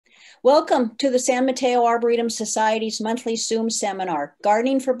Welcome to the San Mateo Arboretum Society's monthly Zoom seminar,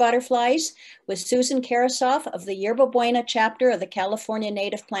 Gardening for Butterflies, with Susan Karasoff of the Yerba Buena chapter of the California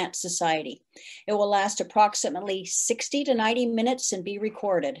Native Plant Society. It will last approximately 60 to 90 minutes and be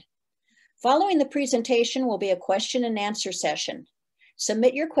recorded. Following the presentation will be a question and answer session.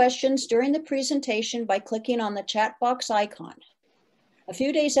 Submit your questions during the presentation by clicking on the chat box icon. A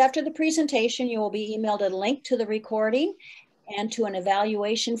few days after the presentation, you will be emailed a link to the recording and to an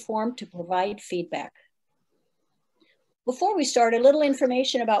evaluation form to provide feedback. Before we start, a little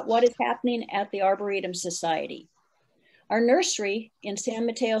information about what is happening at the Arboretum Society. Our nursery in San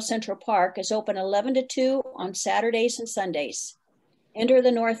Mateo Central Park is open 11 to 2 on Saturdays and Sundays. Enter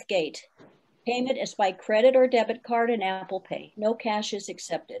the north gate. Payment is by credit or debit card and Apple Pay. No cash is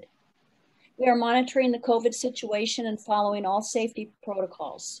accepted. We are monitoring the COVID situation and following all safety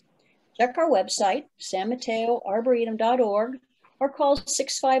protocols. Check our website, sanmataoarboretum.org, or call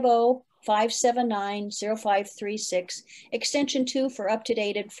 650-579-0536, extension 2 for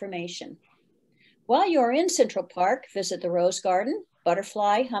up-to-date information. While you are in Central Park, visit the Rose Garden,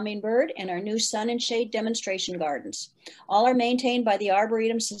 Butterfly, Hummingbird, and our new Sun and Shade demonstration gardens. All are maintained by the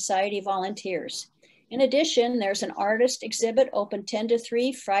Arboretum Society volunteers. In addition, there's an artist exhibit open 10 to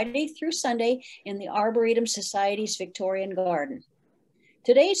 3 Friday through Sunday in the Arboretum Society's Victorian Garden.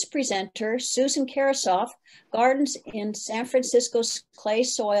 Today's presenter, Susan Karasoff, gardens in San Francisco's clay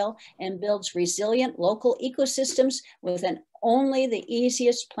soil and builds resilient local ecosystems with an only the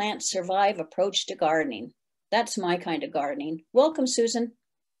easiest plants survive approach to gardening. That's my kind of gardening. Welcome, Susan.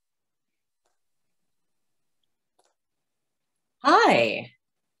 Hi,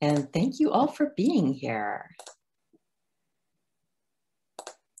 and thank you all for being here.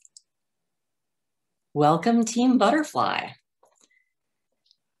 Welcome, Team Butterfly.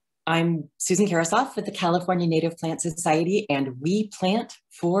 I'm Susan Karasoff with the California Native Plant Society, and we plant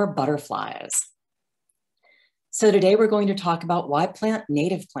for butterflies. So today we're going to talk about why plant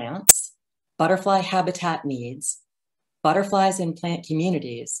native plants, butterfly habitat needs, butterflies in plant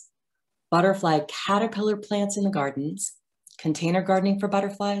communities, butterfly caterpillar plants in the gardens, container gardening for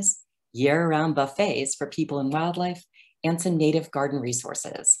butterflies, year-round buffets for people and wildlife, and some native garden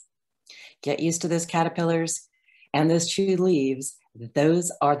resources. Get used to those caterpillars and those chewed leaves.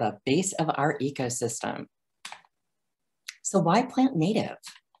 Those are the base of our ecosystem. So why plant native?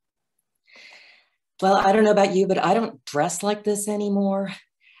 Well, I don't know about you, but I don't dress like this anymore.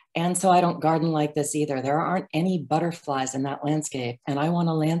 And so I don't garden like this either. There aren't any butterflies in that landscape. And I want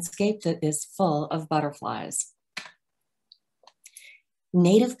a landscape that is full of butterflies.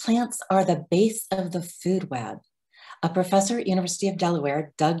 Native plants are the base of the food web. A professor at University of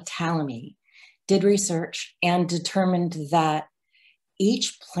Delaware, Doug Tallamy, did research and determined that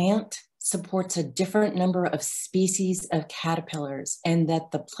each plant supports a different number of species of caterpillars, and that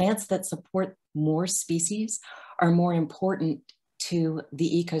the plants that support more species are more important to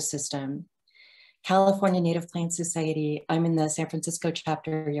the ecosystem. California Native Plant Society, I'm in the San Francisco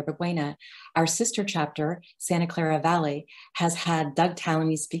chapter, Yerba Buena. Our sister chapter, Santa Clara Valley, has had Doug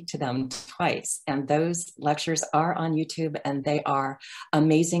Tallamy speak to them twice. And those lectures are on YouTube, and they are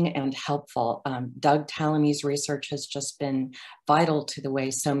amazing and helpful. Doug Tallamy's research has just been vital to the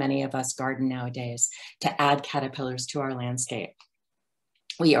way so many of us garden nowadays to add caterpillars to our landscape.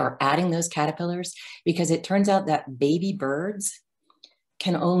 We are adding those caterpillars because it turns out that baby birds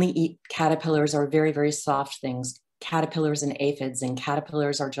can only eat caterpillars or very, very soft things, caterpillars and aphids, and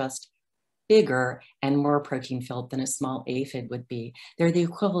caterpillars are just bigger and more protein filled than a small aphid would be. They're the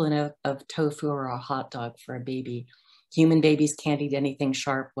equivalent of tofu or a hot dog for a baby. Human babies can't eat anything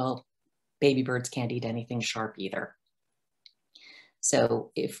sharp. Well, baby birds can't eat anything sharp either.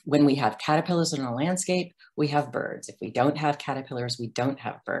 So when we have caterpillars in our landscape, we have birds. If we don't have caterpillars, we don't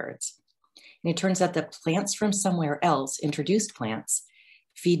have birds. And it turns out that plants from somewhere else, introduced plants,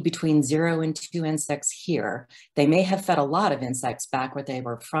 feed between 0 and 2 insects here. They may have fed a lot of insects back where they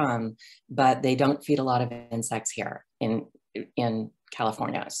were from, but they don't feed a lot of insects here in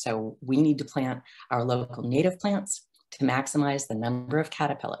California. So we need to plant our local native plants to maximize the number of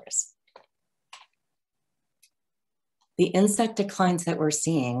caterpillars. The insect declines that we're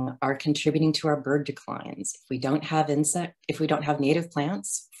seeing are contributing to our bird declines. If we don't have native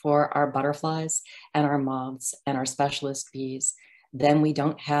plants for our butterflies and our moths and our specialist bees, then we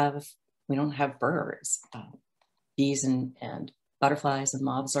don't have birds. Bees and butterflies and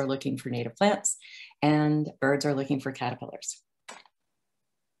moths are looking for native plants, and birds are looking for caterpillars.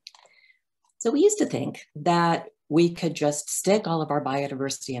 So we used to think that we could just stick all of our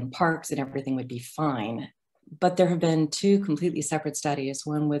biodiversity in parks and everything would be fine. But there have been two completely separate studies,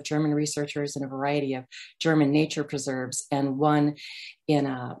 one with German researchers in a variety of German nature preserves and one in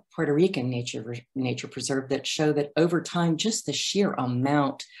a Puerto Rican nature preserve that show that over time, just the sheer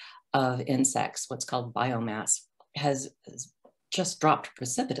amount of insects, what's called biomass, has just dropped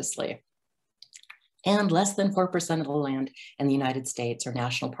precipitously. And less than 4% of the land in the United States are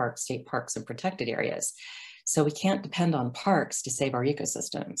national parks, state parks, and protected areas. So we can't depend on parks to save our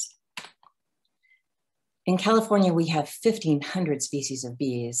ecosystems. In California, we have 1,500 species of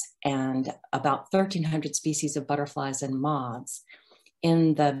bees and about 1,300 species of butterflies and moths.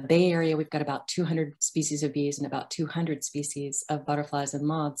 In the Bay Area, we've got about 200 species of bees and about 200 species of butterflies and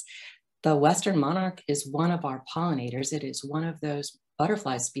moths. The Western monarch is one of our pollinators. It is one of those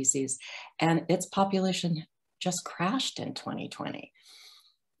butterfly species, and its population just crashed in 2020.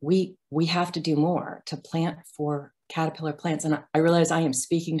 We have to do more to plant for caterpillar plants. And I realize I am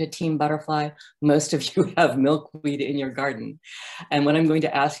speaking to Team Butterfly. Most of you have milkweed in your garden. And what I'm going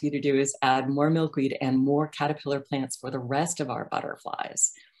to ask you to do is add more milkweed and more caterpillar plants for the rest of our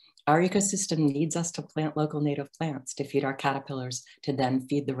butterflies. Our ecosystem needs us to plant local native plants to feed our caterpillars, to then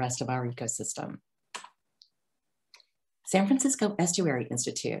feed the rest of our ecosystem. San Francisco Estuary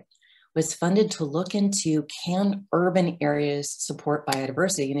Institute was funded to look into, can urban areas support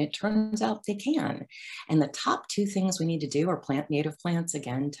biodiversity? And it turns out they can. And the top two things we need to do are plant native plants,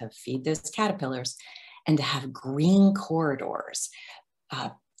 again, to feed those caterpillars, and to have green corridors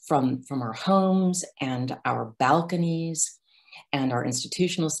from our homes and our balconies and our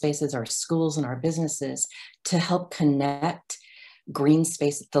institutional spaces, our schools and our businesses, to help connect green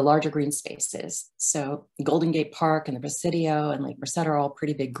space, the larger green spaces. So Golden Gate Park and the Presidio and Lake Merced are all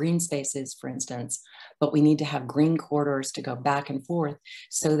pretty big green spaces, for instance, but we need to have green corridors to go back and forth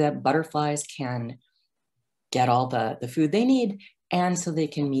so that butterflies can get all the food they need and so they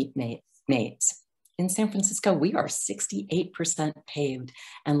can meet mates. In San Francisco, we are 68% paved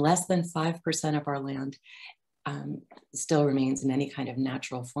and less than 5% of our land still remains in any kind of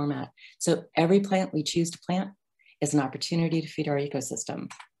natural format. So every plant we choose to plant is an opportunity to feed our ecosystem.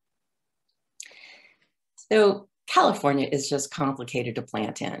 So California is just complicated to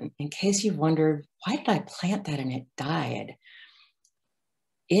plant in. In case you've wondered, why did I plant that and it died?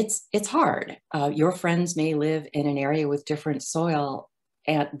 It's hard. Your friends may live in an area with different soil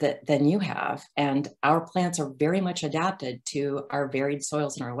than you have, and our plants are very much adapted to our varied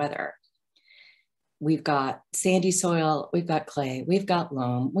soils and our weather. We've got sandy soil, we've got clay, we've got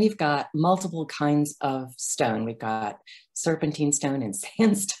loam, we've got multiple kinds of stone. We've got serpentine stone and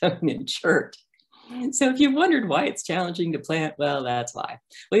sandstone and chert. So if you've wondered why it's challenging to plant, well, that's why.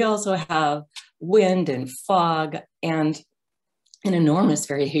 We also have wind and fog and an enormous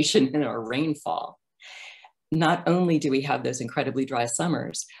variation in our rainfall. Not only do we have those incredibly dry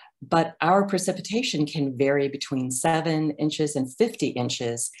summers, but our precipitation can vary between 7 inches and 50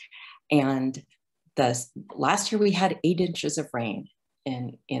 inches. And last year we had 8 inches of rain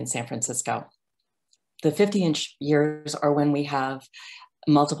in San Francisco. The 50-inch years are when we have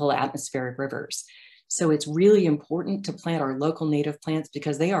multiple atmospheric rivers. So it's really important to plant our local native plants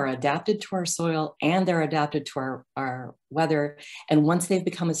because they are adapted to our soil and they're adapted to our weather. And once they've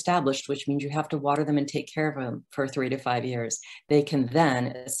become established, which means you have to water them and take care of them for 3 to 5 years, they can then,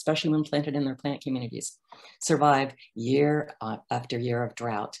 especially when planted in their plant communities, survive year after year of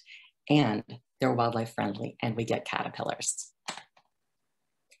drought. And they're wildlife friendly, and we get caterpillars.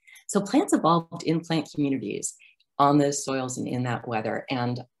 So plants evolved in plant communities on those soils and in that weather.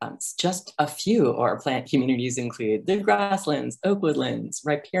 And just a few of our plant communities include the grasslands, oak woodlands,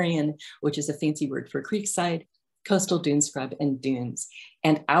 riparian, which is a fancy word for creekside, coastal dune scrub, and dunes.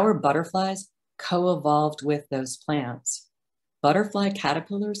 And our butterflies co-evolved with those plants. Butterfly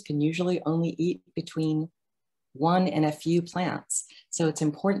caterpillars can usually only eat between 1 and a few plants. So it's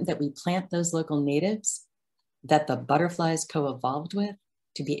important that we plant those local natives that the butterflies co-evolved with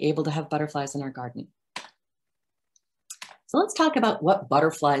to be able to have butterflies in our garden. So let's talk about what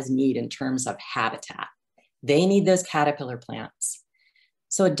butterflies need in terms of habitat. They need those caterpillar plants.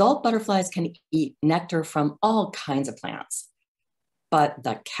 So adult butterflies can eat nectar from all kinds of plants, but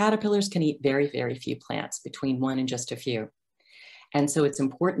the caterpillars can eat very, very few plants, between 1 and just a few. And so it's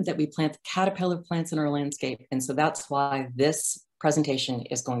important that we plant the caterpillar plants in our landscape. And so that's why this presentation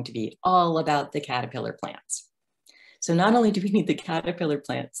is going to be all about the caterpillar plants. So not only do we need the caterpillar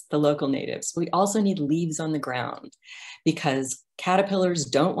plants, the local natives, we also need leaves on the ground because caterpillars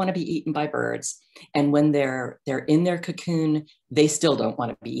don't want to be eaten by birds. And when they're in their cocoon, they still don't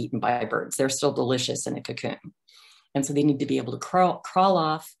want to be eaten by birds. They're still delicious in a cocoon. And so they need to be able to crawl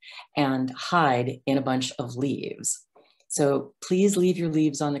off and hide in a bunch of leaves. So please leave your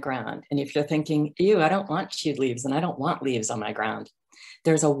leaves on the ground. And if you're thinking, ew, I don't want chewed leaves and I don't want leaves on my ground,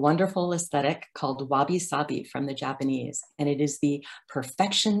 there's a wonderful aesthetic called wabi-sabi from the Japanese, and it is the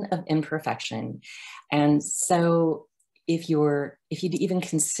perfection of imperfection. And so if you'd even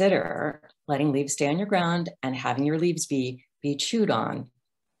consider letting leaves stay on your ground and having your leaves be chewed on,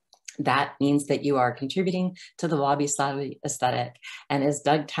 that means that you are contributing to the wabi-sabi aesthetic. And as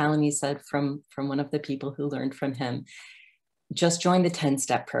Doug Tallamy said from one of the people who learned from him, just join the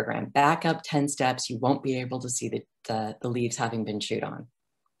 10-step program. Back up 10 steps, you won't be able to see the leaves having been chewed on.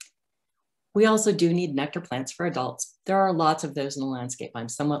 We also do need nectar plants for adults. There are lots of those in the landscape. I'm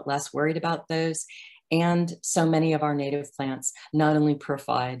somewhat less worried about those. And so many of our native plants not only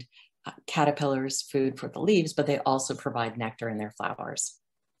provide caterpillars food for the leaves, but they also provide nectar in their flowers.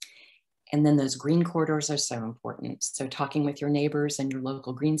 And then those green corridors are so important. So talking with your neighbors and your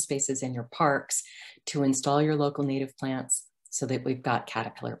local green spaces and your parks to install your local native plants so that we've got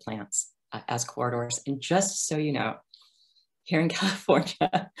caterpillar plants as corridors. And just so you know, here in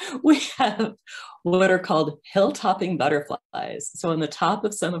California, we have what are called hill-topping butterflies. So on the top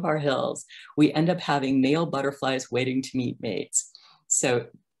of some of our hills, we end up having male butterflies waiting to meet mates. So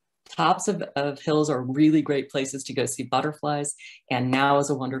tops of hills are really great places to go see butterflies. And now is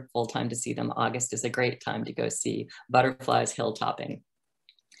a wonderful time to see them. August is a great time to go see butterflies hill-topping.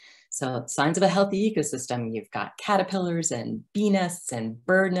 So signs of a healthy ecosystem, you've got caterpillars and bee nests and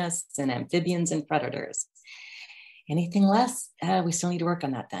bird nests and amphibians and predators. Anything less? We still need to work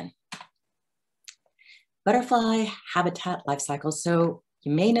on that then. Butterfly habitat life cycle. So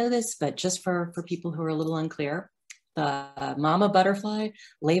you may know this, but just for people who are a little unclear, the mama butterfly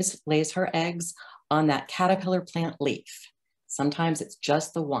lays her eggs on that caterpillar plant leaf. Sometimes it's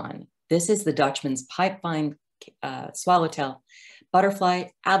just the one. This is the Dutchman's pipevine swallowtail butterfly,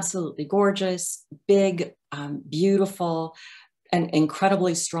 absolutely gorgeous, big, beautiful, and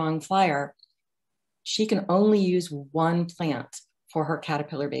incredibly strong flyer. She can only use one plant for her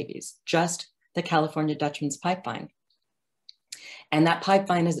caterpillar babies, just the California Dutchman's pipevine. And that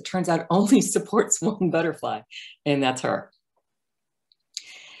pipevine, as it turns out, only supports one butterfly, and that's her.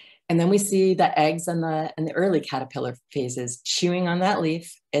 And then we see the eggs in the early caterpillar phases chewing on that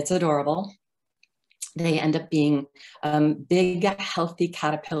leaf. It's adorable. They end up being big, healthy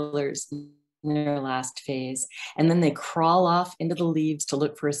caterpillars in their last phase. And then they crawl off into the leaves to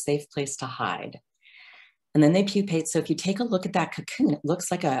look for a safe place to hide. And then they pupate. So if you take a look at that cocoon, it looks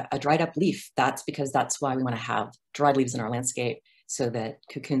like a dried up leaf. That's because that's why we want to have dried leaves in our landscape so that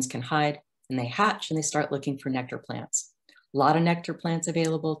cocoons can hide, and they hatch and they start looking for nectar plants. A lot of nectar plants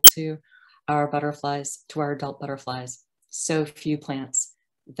available to our butterflies, to our adult butterflies. So few plants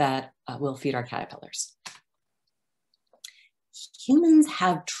that will feed our caterpillars. Humans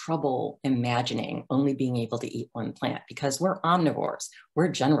have trouble imagining only being able to eat one plant because we're omnivores. We're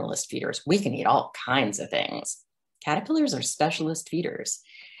generalist feeders. We can eat all kinds of things. Caterpillars are specialist feeders,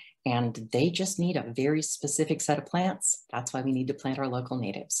 and they just need a very specific set of plants. That's why we need to plant our local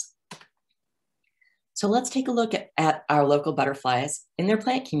natives. So let's take a look at our local butterflies in their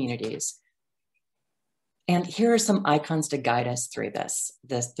plant communities. And here are some icons to guide us through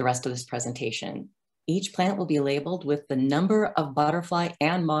the rest of this presentation. Each plant will be labeled with the number of butterfly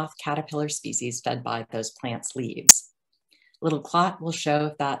and moth caterpillar species fed by those plants' leaves. A little clock will show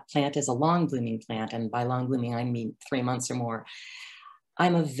if that plant is a long blooming plant, and by long blooming, I mean 3 months or more.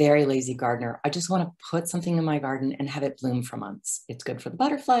 I'm a very lazy gardener. I just want to put something in my garden and have it bloom for months. It's good for the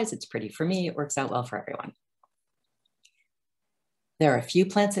butterflies, it's pretty for me, it works out well for everyone. There are a few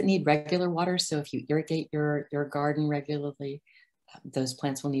plants that need regular water, so if you irrigate your garden regularly, those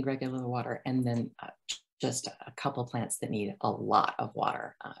plants will need regular water, and then just a couple plants that need a lot of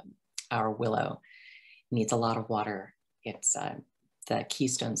water. Our willow needs a lot of water. It's the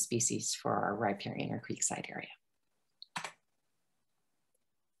keystone species for our riparian or creekside area.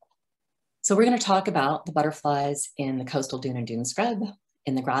 So we're going to talk about the butterflies in the coastal dune and dune scrub,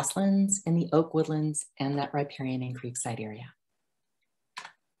 in the grasslands, in the oak woodlands, and that riparian and creekside area.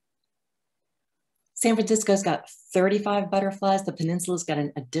 San Francisco's got 35 butterflies. The peninsula's got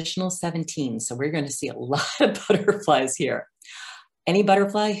an additional 17. So we're going to see a lot of butterflies here. Any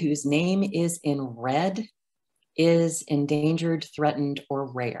butterfly whose name is in red is endangered, threatened,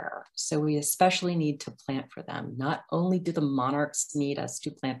 or rare. So we especially need to plant for them. Not only do the monarchs need us to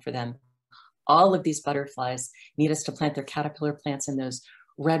plant for them, all of these butterflies need us to plant their caterpillar plants, and those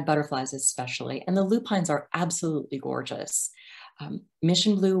red butterflies especially. And the lupines are absolutely gorgeous.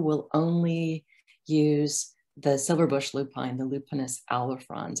 Mission Blue will only use the silverbush lupine, the Lupinus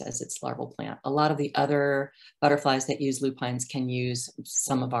albifrons, as its larval plant. A lot of the other butterflies that use lupines can use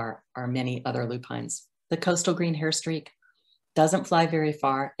some of our many other lupines. The coastal green hairstreak, doesn't fly very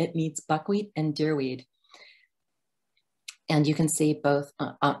far. It meets buckwheat and deerweed. And you can see both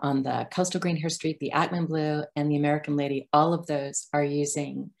on the coastal green hair streak, the Ackman blue and the American lady, all of those are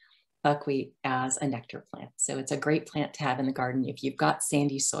using buckwheat as a nectar plant. So it's a great plant to have in the garden if you've got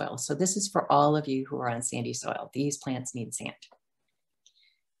sandy soil. So this is for all of you who are on sandy soil. These plants need sand.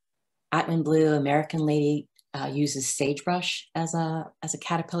 Ackman blue, American lady uses sagebrush as a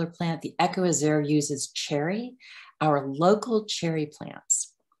caterpillar plant. The Echo Azure uses cherry, our local cherry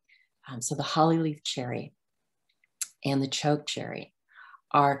plants. So the hollyleaf cherry and the choke cherry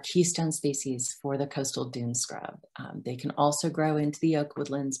are keystone species for the coastal dune scrub. They can also grow into the oak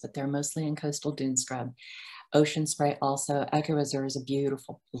woodlands, but they're mostly in coastal dune scrub. Ocean spray also. Echo Azure is a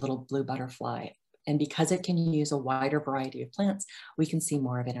beautiful little blue butterfly. And because it can use a wider variety of plants, we can see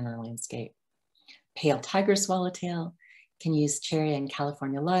more of it in our landscape. Pale tiger swallowtail can use cherry and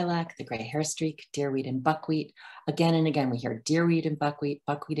California lilac, the gray hair streak, deerweed and buckwheat. Again and again, we hear deerweed and buckwheat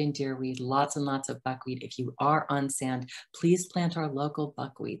and deerweed, lots and lots of buckwheat. If you are on sand, please plant our local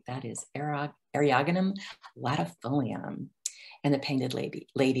buckwheat. That is Eriogonum latifolium. And the painted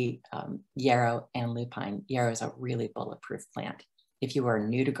lady yarrow and lupine. Yarrow is a really bulletproof plant. If you are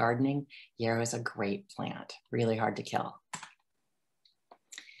new to gardening, yarrow is a great plant, really hard to kill.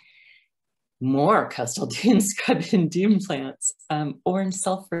 More coastal dune scrub and dune plants. Orange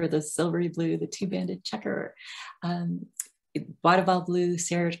sulfur, the silvery blue, the two-banded checker, Vaudeville blue,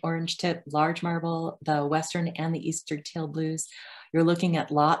 serge orange tip, large marble, the western and the eastern tail blues. You're looking at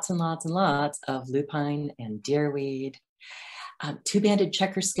lots and lots and lots of lupine and deerweed. Two-banded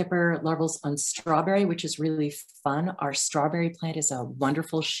checker skipper larvals on strawberry, which is really fun. Our strawberry plant is a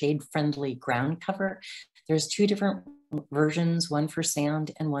wonderful shade-friendly ground cover. There's two different versions, one for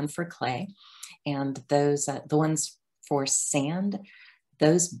sand and one for clay. And those, the ones for sand,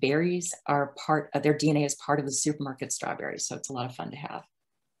 those berries are part of, their DNA is part of the supermarket strawberries. So it's a lot of fun to have.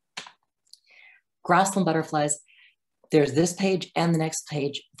 Grassland butterflies. There's this page and the next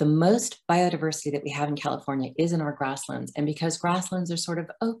page. The most biodiversity that we have in California is in our grasslands. And because grasslands are sort of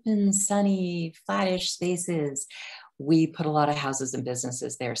open, sunny, flattish spaces, we put a lot of houses and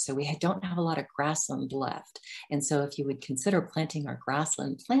businesses there. So we don't have a lot of grassland left. And so if you would consider planting our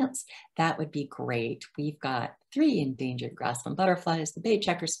grassland plants, that would be great. We've got 3 endangered grassland butterflies, the bay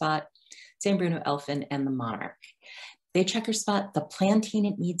checker spot, San Bruno elfin, and the monarch. Bay checker spot, the plantain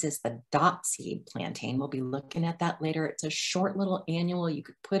it needs is the dot seed plantain. We'll be looking at that later. It's a short little annual. You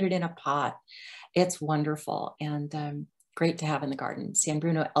could put it in a pot. It's wonderful and great to have in the garden. San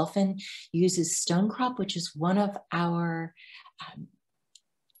Bruno elfin uses stonecrop, which is one of our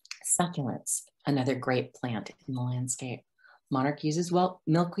succulents, another great plant in the landscape. Monarch uses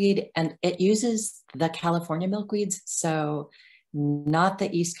milkweed, and it uses the California milkweeds, so not the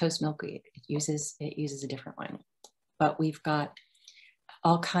East Coast milkweed. It uses a different one. But we've got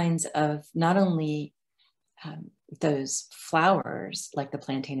all kinds of, not only those flowers like the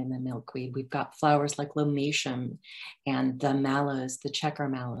plantain and the milkweed, we've got flowers like lomatium and the mallows, the checker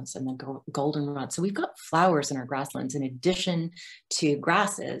mallows and the goldenrod. So we've got flowers in our grasslands in addition to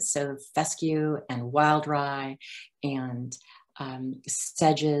grasses. So fescue and wild rye and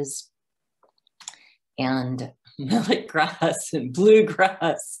sedges and millet grass and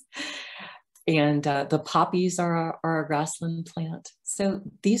bluegrass. And the poppies are a grassland plant. So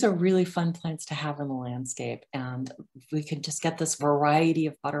these are really fun plants to have in the landscape. And we could just get this variety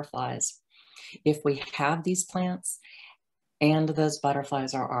of butterflies if we have these plants and those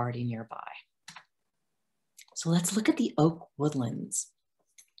butterflies are already nearby. So let's look at the oak woodlands.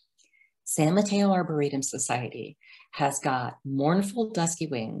 San Mateo Arboretum Society has got mournful dusky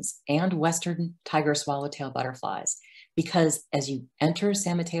wings and western tiger swallowtail butterflies, because as you enter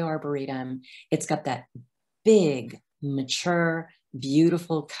San Mateo Arboretum, it's got that big, mature,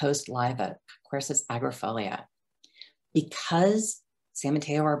 beautiful coast live oak, Quercus agrifolia. Because San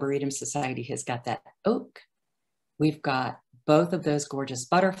Mateo Arboretum Society has got that oak, we've got both of those gorgeous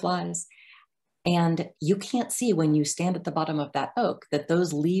butterflies. And you can't see when you stand at the bottom of that oak that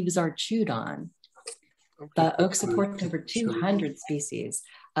those leaves are chewed on. The oak supports over 200 species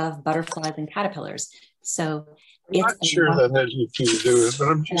of butterflies and caterpillars. So I'm not sure that has anything to do with it, but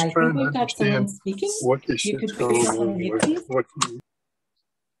I'm just trying to understand what this shit's going on with.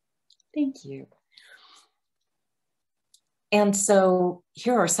 Thank you. And so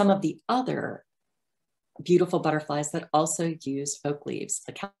here are some of the other beautiful butterflies that also use oak leaves.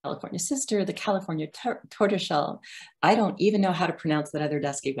 The California sister, the California tortoiseshell. I don't even know how to pronounce that other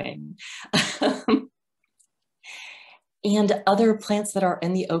dusky wing. And other plants that are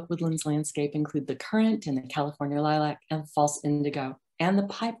in the oak woodlands landscape include the currant and the California lilac and false indigo and the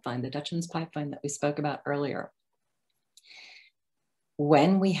pipevine, the Dutchman's pipevine that we spoke about earlier.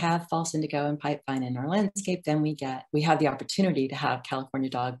 When we have false indigo and pipevine in our landscape, then we have the opportunity to have California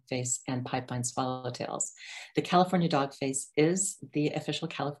dogface and pipevine swallowtails. The California dogface is the official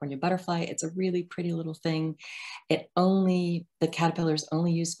California butterfly. It's a really pretty little thing. The caterpillars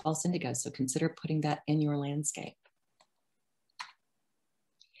only use false indigo, so consider putting that in your landscape.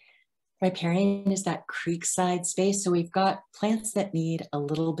 Riparian is that creekside space, so we've got plants that need a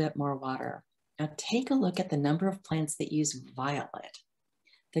little bit more water. Now take a look at the number of plants that use violet.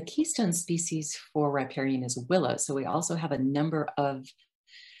 The keystone species for riparian is willow, so we also have a number of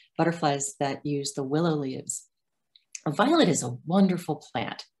butterflies that use the willow leaves. Violet is a wonderful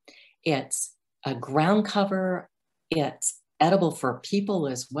plant. It's a ground cover. It's edible for people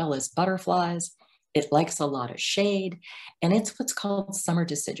as well as butterflies. It likes a lot of shade, and it's what's called summer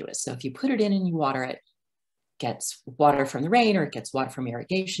deciduous. So if you put it in and you water it, gets water from the rain or it gets water from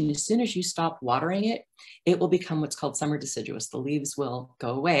irrigation. As soon as you stop watering it, it will become what's called summer deciduous. The leaves will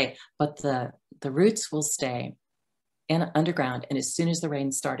go away, but the roots will stay underground. And as soon as the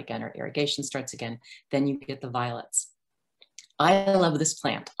rains start again or irrigation starts again, then you get the violets. I love this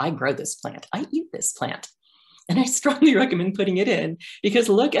plant. I grow this plant. I eat this plant. And I strongly recommend putting it in because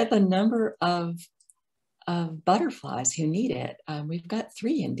look at the number of butterflies who need it. We've got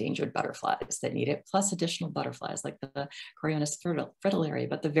 3 endangered butterflies that need it, plus additional butterflies like the Coriolis fritillary,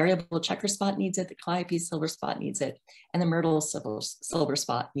 but the variable checker spot needs it, the calliope silver spot needs it, and the myrtle silver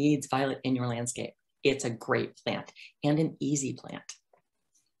spot needs violet in your landscape. It's a great plant and an easy plant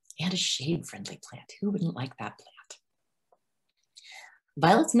and a shade-friendly plant. Who wouldn't like that plant?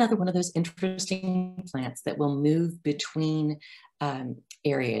 Violet's another one of those interesting plants that will move between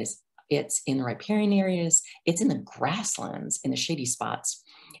areas. It's in the riparian areas, it's in the grasslands, in the shady spots,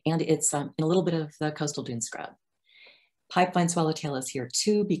 and it's in a little bit of the coastal dune scrub. Pipevine swallowtail is here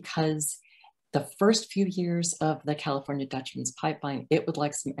too because the first few years of the California Dutchman's pipevine, it would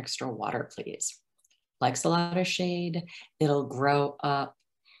like some extra water, please. Likes a lot of shade. It'll grow up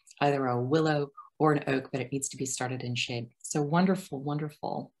either a willow or an oak, but it needs to be started in shade. So wonderful,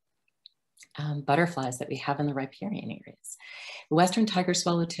 wonderful butterflies that we have in the riparian areas. The Western tiger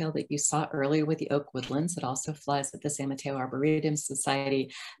swallowtail that you saw earlier with the oak woodlands, it also flies at the San Mateo Arboretum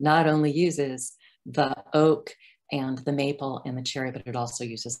Society, not only uses the oak and the maple and the cherry, but it also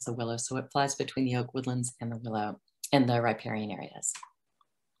uses the willow. So it flies between the oak woodlands and the willow and the riparian areas.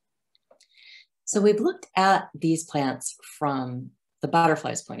 So we've looked at these plants from the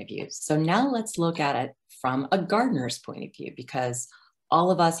butterfly's point of view. So now let's look at it from a gardener's point of view, because all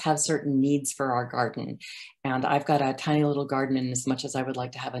of us have certain needs for our garden. And I've got a tiny little garden, and as much as I would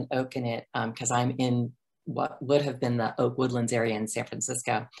like to have an oak in it, because I'm in what would have been the oak woodlands area in San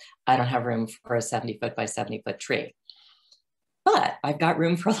Francisco, I don't have room for a 70-foot by 70-foot tree. But I've got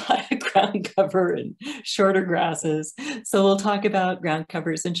room for a lot of ground cover and shorter grasses. So we'll talk about ground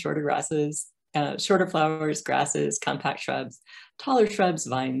covers and shorter grasses, shorter flowers, grasses, compact shrubs, taller shrubs,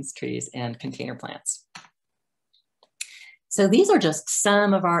 vines, trees, and container plants. So these are just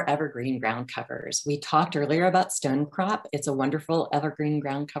some of our evergreen ground covers. We talked earlier about stonecrop. It's a wonderful evergreen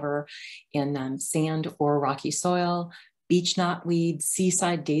ground cover in sand or rocky soil. Beech knotweed,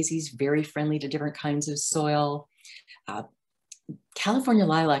 seaside daisies, very friendly to different kinds of soil. California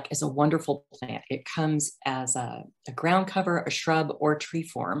lilac is a wonderful plant. It comes as a ground cover, a shrub, or tree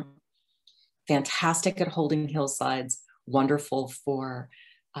form. Fantastic at holding hillsides, wonderful for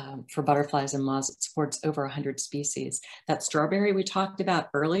butterflies and moths. It supports over 100 species. That strawberry we talked about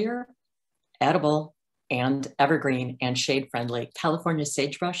earlier, edible and evergreen and shade friendly. California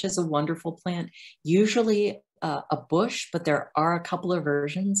sagebrush is a wonderful plant, usually a bush, but there are a couple of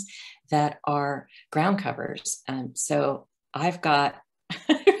versions that are ground covers. So I've got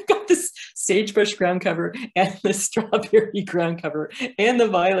this sagebrush ground cover and the strawberry ground cover and the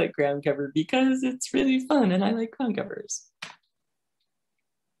violet ground cover because it's really fun and I like ground covers.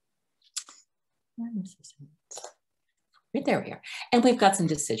 Right, there we are. And we've got some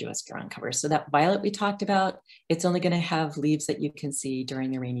deciduous ground covers. So that violet we talked about, it's only going to have leaves that you can see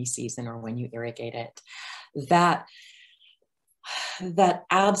during the rainy season or when you irrigate it. That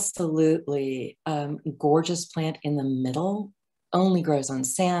absolutely gorgeous plant in the middle only grows on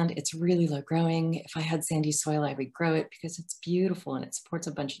sand. It's really low growing. If I had sandy soil, I would grow it because it's beautiful and it supports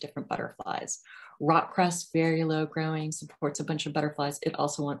a bunch of different butterflies. Rock cress, very low growing, supports a bunch of butterflies. It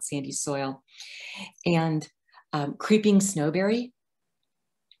also wants sandy soil. And creeping snowberry,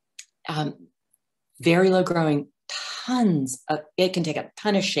 very low growing, it can take a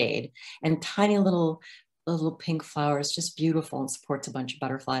ton of shade and tiny little pink flowers, just beautiful and supports a bunch of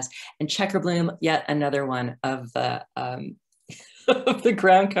butterflies. And checker bloom, yet another one of the of the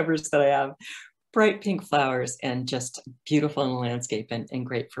ground covers that I have. bright pink flowers and just beautiful in the landscape and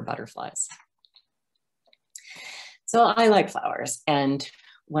great for butterflies. So I like flowers. And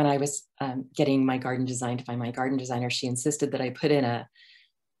when I was getting my garden designed by my garden designer, she insisted that I put in a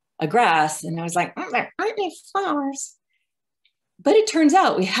grass, and I was like, there aren't any flowers. But it turns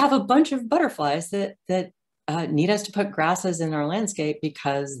out we have a bunch of butterflies that need us to put grasses in our landscape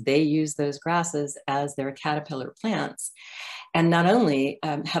because they use those grasses as their caterpillar plants. And not only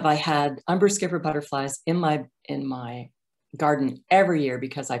have I had umber skipper butterflies in my garden every year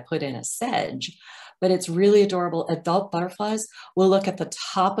because I put in a sedge, but it's really adorable. Adult butterflies will look at the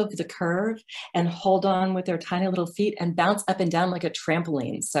top of the curve and hold on with their tiny little feet and bounce up and down like a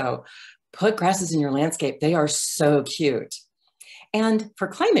trampoline. So put grasses in your landscape. They are so cute. And for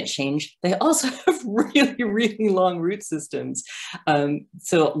climate change, they also have really, really long root systems.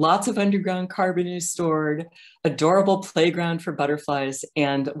 So lots of underground carbon is stored, adorable playground for butterflies,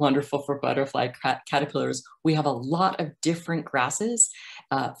 and wonderful for butterfly caterpillars. We have a lot of different grasses.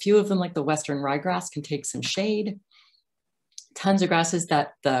 A few of them, like the Western ryegrass, can take some shade. Tons of grasses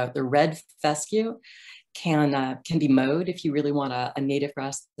that the red fescue can be mowed if you really want a native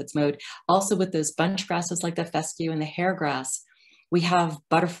grass that's mowed. Also with those bunch grasses like the fescue and the hairgrass, we have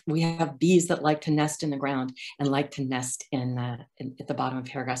bees that like to nest in the ground and like to nest at the bottom of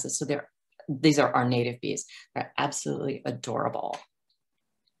hair grasses. So these are our native bees. They're absolutely adorable.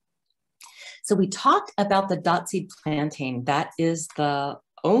 So we talked about the dotseed plantain. That is the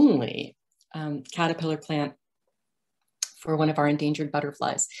only caterpillar plant for one of our endangered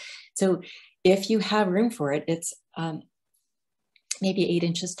butterflies. So if you have room for it, it's maybe 8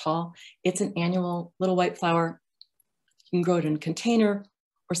 inches tall. It's an annual little white flower. You can grow it in a container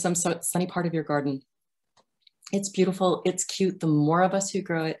or some sunny part of your garden. It's beautiful, it's cute. The more of us who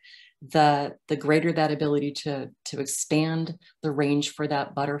grow it, the greater that ability to expand the range for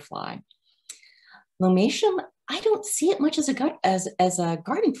that butterfly. Lomatium, I don't see it much as a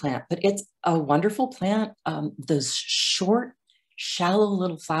garden plant, but it's a wonderful plant. Those short, shallow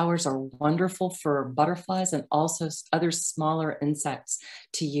little flowers are wonderful for butterflies and also other smaller insects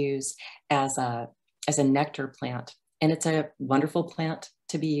to use as a nectar plant. And it's a wonderful plant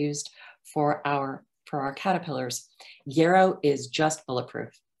to be used for our caterpillars. Yarrow is just bulletproof.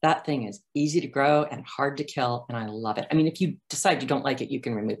 That thing is easy to grow and hard to kill, and I love it. I mean, if you decide you don't like it, you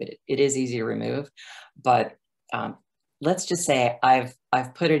can remove it. It is easy to remove, but let's just say I've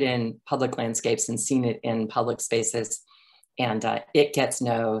put it in public landscapes and seen it in public spaces, and it gets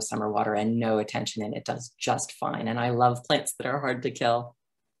no summer water and no attention, and it does just fine. And I love plants that are hard to kill.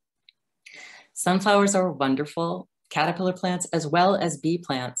 Sunflowers are wonderful caterpillar plants as well as bee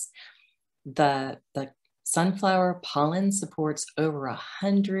plants. The sunflower pollen supports over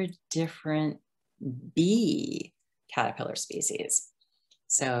 100 different bee caterpillar species.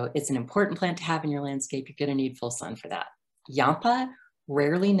 So it's an important plant to have in your landscape. You're going to need full sun for that. Yampa,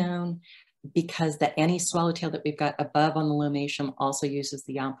 rarely known because the Annie swallowtail that we've got above on the lomatium also uses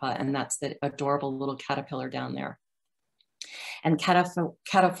the yampa, and that's the adorable little caterpillar down there. And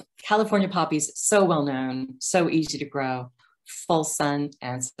California poppies, so well known, so easy to grow, full sun,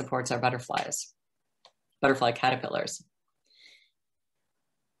 and supports our butterfly caterpillars.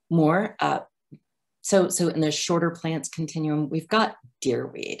 More, so in the shorter plants continuum, we've got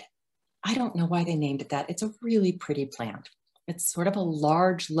deerweed. I don't know why they named it that. It's a really pretty plant. It's sort of a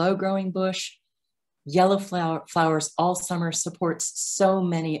large, low-growing bush, yellow flowers all summer, supports so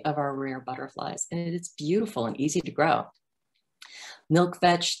many of our rare butterflies, and it's beautiful and easy to grow. Milk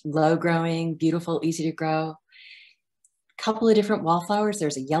vetch, low growing, beautiful, easy to grow. Couple of different wallflowers.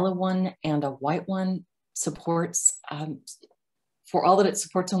 There's a yellow one and a white one. Supports, for all that it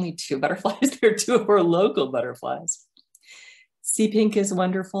supports only 2 butterflies, there are 2 of our local butterflies. Sea pink is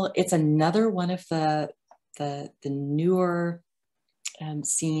wonderful. It's another one of the newer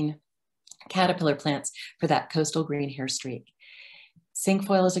seen caterpillar plants for that coastal green hair streak.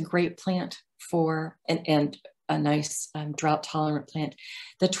 Cinquefoil is a great plant for, and a nice drought tolerant plant.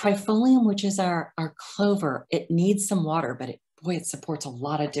 The trifolium, which is our clover, it needs some water, but it supports a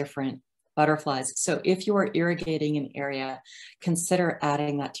lot of different butterflies. So if you are irrigating an area, consider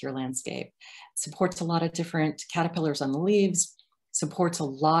adding that to your landscape. It supports a lot of different caterpillars on the leaves, supports a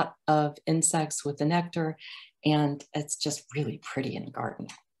lot of insects with the nectar, and it's just really pretty in the garden.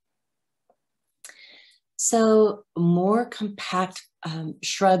 So more compact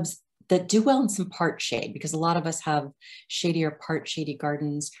shrubs that do well in some part shade, because a lot of us have shadier part shady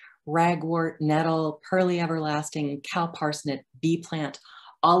gardens. Ragwort, nettle, pearly everlasting, cow parsnip, bee plant,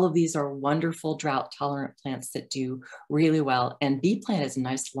 all of these are wonderful drought tolerant plants that do really well. And bee plant is a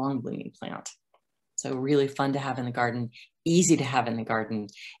nice long blooming plant. So really fun to have in the garden, easy to have in the garden,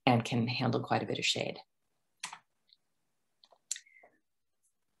 and can handle quite a bit of shade.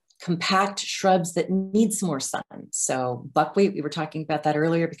 Compact shrubs that need some more sun. So buckwheat, we were talking about that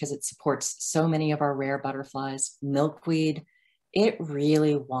earlier because it supports so many of our rare butterflies. Milkweed, it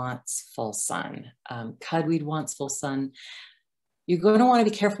really wants full sun. Cudweed wants full sun. You're going to want to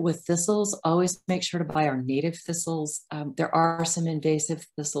be careful with thistles. Always make sure to buy our native thistles. There are some invasive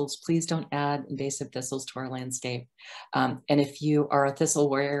thistles. Please don't add invasive thistles to our landscape. And if you are a thistle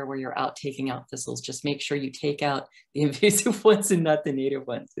wearer where you're out taking out thistles, just make sure you take out the invasive ones and not the native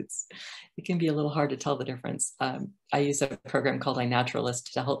ones. It can be a little hard to tell the difference. I use a program called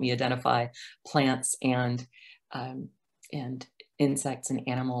iNaturalist to help me identify plants and insects and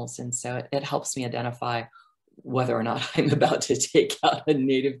animals. And so it helps me identify whether or not I'm about to take out a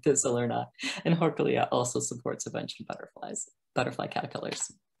native thistle or not. And hopefully it also supports a bunch of butterfly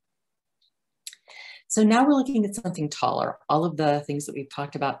caterpillars. So now we're looking at something taller. All of the things that we've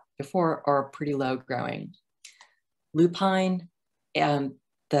talked about before are pretty low growing. Lupine and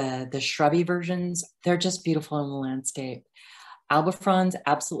the shrubby versions, they're just beautiful in the landscape. Albifrons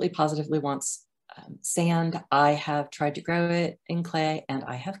absolutely positively wants sand. I have tried to grow it in clay and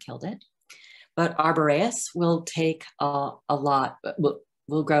I have killed it. But Arboreus will take a lot,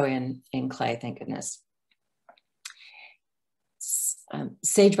 will grow in clay, thank goodness.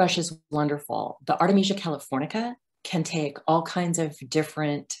 Sagebrush is wonderful. The Artemisia californica can take all kinds of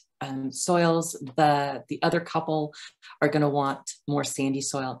different soils. The other couple are going to want more sandy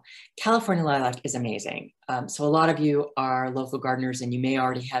soil. California lilac is amazing. So a lot of you are local gardeners and you may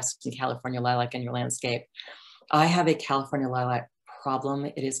already have some California lilac in your landscape. I have a California lilac problem.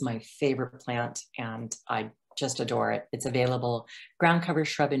 It is my favorite plant and I just adore it. It's available ground cover,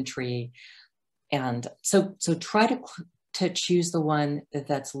 shrub, and tree. And so try to choose the one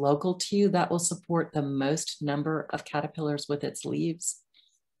that's local to you that will support the most number of caterpillars with its leaves.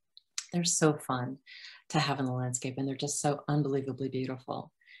 They're so fun to have in the landscape and they're just so unbelievably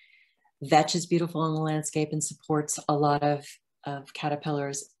beautiful. Vetch is beautiful in the landscape and supports a lot of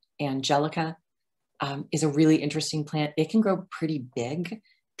caterpillars. Angelica is a really interesting plant. It can grow pretty big,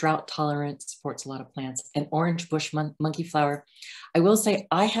 drought tolerant, supports a lot of plants. And orange bush monkey flower, I will say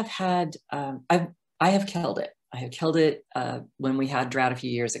I have had, I have killed it. I have killed it when we had drought a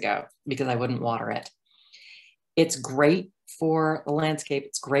few years ago because I wouldn't water it. It's great for the landscape.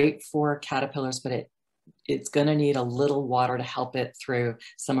 It's great for caterpillars, but it's gonna need a little water to help it through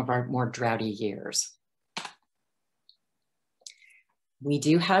some of our more droughty years. We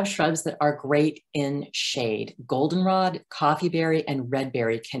do have shrubs that are great in shade. Goldenrod, coffeeberry, and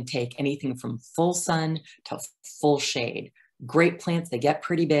redberry can take anything from full sun to full shade. Great plants, they get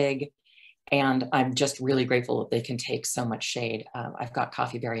pretty big, and I'm just really grateful that they can take so much shade. I've got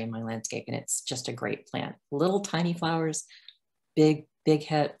coffeeberry in my landscape, and it's just a great plant. Little tiny flowers, big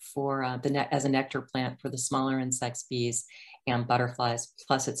hit for as a nectar plant for the smaller insects, bees, and butterflies.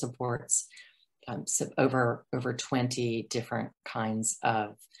 Plus, it supports so over 20 different kinds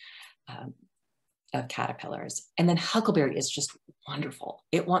of caterpillars. And then huckleberry is just wonderful.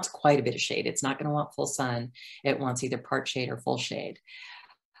 It wants quite a bit of shade. It's not going to want full sun. It wants either part shade or full shade.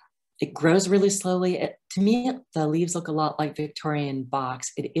 It grows really slowly. To me, the leaves look a lot like Victorian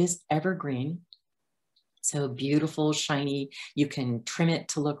box. It is evergreen. So beautiful, shiny. You can trim it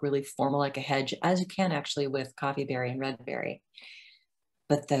to look really formal like a hedge, as you can actually with coffeeberry and redberry.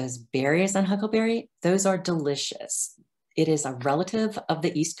 But those berries on huckleberry, those are delicious. It is a relative of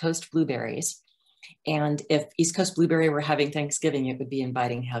the East Coast blueberries. And if East Coast blueberry were having Thanksgiving, it would be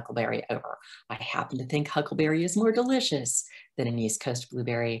inviting huckleberry over. I happen to think huckleberry is more delicious than an East Coast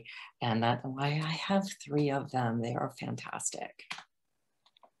blueberry. And that's why I have 3 of them. They are fantastic.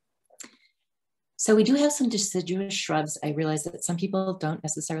 So we do have some deciduous shrubs. I realize that some people don't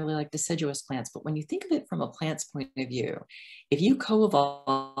necessarily like deciduous plants, but when you think of it from a plant's point of view, if you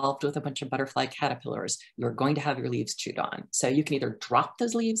co-evolved with a bunch of butterfly caterpillars, you're going to have your leaves chewed on. So you can either drop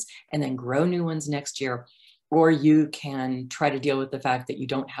those leaves and then grow new ones next year, or you can try to deal with the fact that you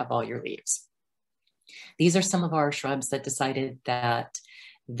don't have all your leaves. These are some of our shrubs that decided that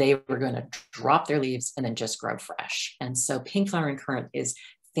they were going to drop their leaves and then just grow fresh. And so pink flowering currant is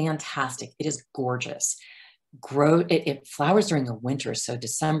fantastic. It is gorgeous. It flowers during the winter, so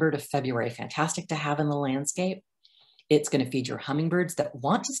December to February, fantastic to have in the landscape. It's going to feed your hummingbirds that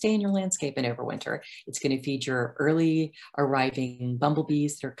want to stay in your landscape and overwinter. It's going to feed your early arriving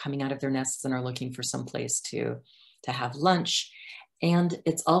bumblebees that are coming out of their nests and are looking for some place to have lunch. And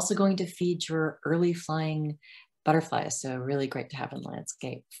it's also going to feed your early flying butterflies, so really great to have in the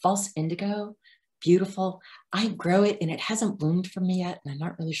landscape. False indigo, beautiful. I grow it and it hasn't bloomed for me yet, and I'm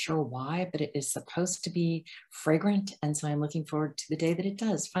not really sure why, but it is supposed to be fragrant. And so I'm looking forward to the day that it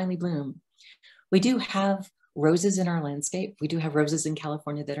does finally bloom. We do have roses in our landscape. We do have roses in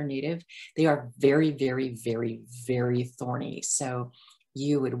California that are native. They are very, very, very, very thorny. So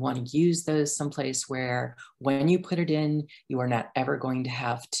you would want to use those someplace where when you put it in, you are not ever going to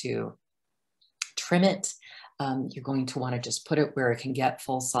have to trim it. You're going to want to just put it where it can get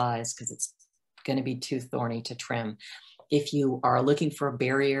full size because it's going to be too thorny to trim. If you are looking for a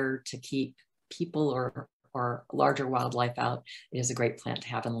barrier to keep people or larger wildlife out, it is a great plant to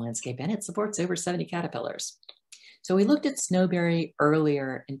have in the landscape, and it supports over 70 caterpillars. So we looked at snowberry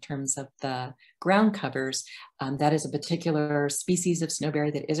earlier in terms of the ground covers. That is a particular species of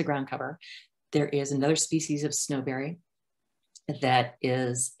snowberry that is a ground cover. There is another species of snowberry that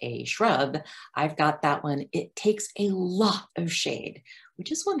is a shrub. I've got that one. It takes a lot of shade,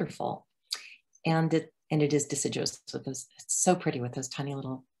 which is wonderful. And it is deciduous with those, it's so pretty with those tiny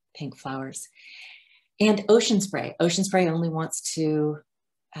little pink flowers. And ocean spray. Ocean spray only wants to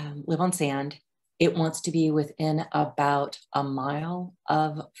live on sand. It wants to be within about a mile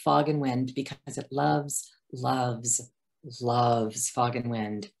of fog and wind because it loves, loves, loves fog and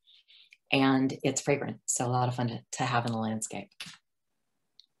wind. And it's fragrant, so a lot of fun to have in the landscape.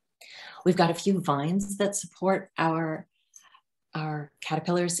 We've got a few vines that support our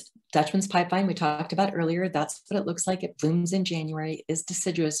caterpillars. Dutchman's pipevine we talked about earlier. That's what it looks like. It blooms in January, is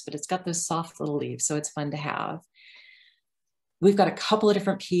deciduous, but it's got those soft little leaves, so it's fun to have. We've got a couple of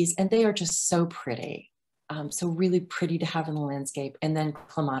different peas, and they are just so pretty. So really pretty to have in the landscape. And then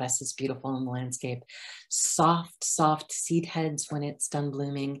clematis is beautiful in the landscape. Soft, soft seed heads when it's done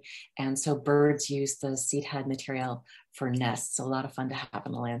blooming. And so birds use the seed head material for nests. A lot of fun to have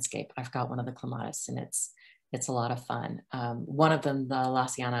in the landscape. I've got one of the clematis, and it's a lot of fun. One of them, the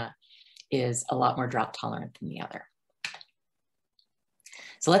Lasiana, is a lot more drought tolerant than the other.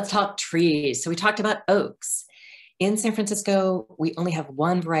 So let's talk trees. So we talked about oaks. In San Francisco, we only have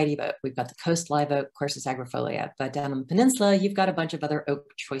one variety of oak. We've got the coast live oak, Quercus agrifolia, but down on the peninsula, you've got a bunch of other oak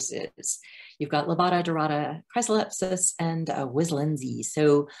choices. You've got Lobata, Dorata, Chrysolepsis, and Wislensi.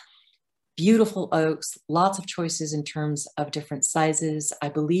 So beautiful oaks, lots of choices in terms of different sizes. I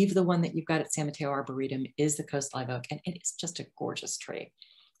believe the one that you've got at San Mateo Arboretum is the coast live oak, and it is just a gorgeous tree.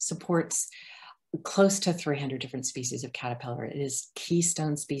 Supports close to 300 different species of caterpillar. It is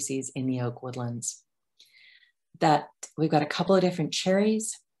keystone species in the oak woodlands. That we've got a couple of different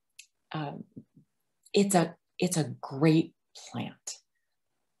cherries. It's a great plant.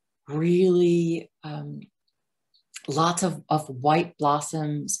 Really lots of white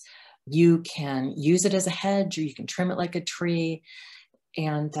blossoms. You can use it as a hedge, or you can trim it like a tree.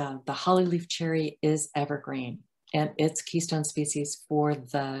 And the hollyleaf cherry is evergreen, and it's keystone species for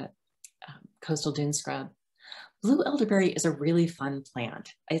the coastal dune scrub. Blue elderberry is a really fun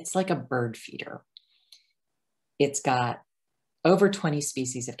plant. It's like a bird feeder. It's got over 20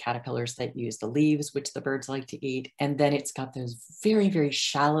 species of caterpillars that use the leaves, which the birds like to eat. And then it's got those very, very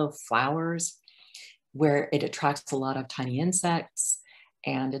shallow flowers where it attracts a lot of tiny insects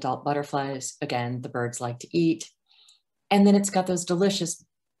and adult butterflies. Again, the birds like to eat. And then it's got those delicious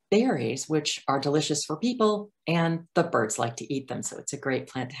berries, which are delicious for people, and the birds like to eat them. So it's a great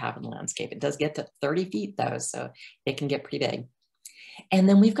plant to have in the landscape. It does get to 30 feet though, so it can get pretty big. And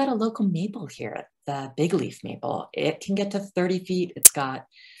then we've got a local maple here, the big leaf maple. It can get to 30 feet. It's got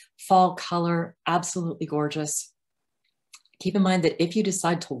fall color, absolutely gorgeous. Keep in mind that if you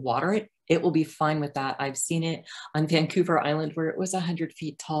decide to water it, it will be fine with that. I've seen it on Vancouver Island where it was 100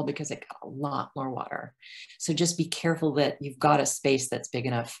 feet tall because it got a lot more water. So just be careful that you've got a space that's big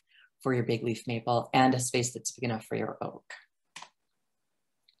enough for your big leaf maple and a space that's big enough for your oak.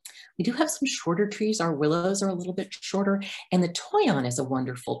 We do have some shorter trees. Our willows are a little bit shorter, and the toyon is a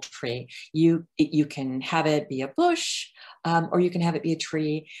wonderful tree. You can have it be a bush, or you can have it be a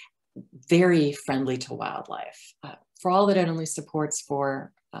tree. Very friendly to wildlife. For all that it only supports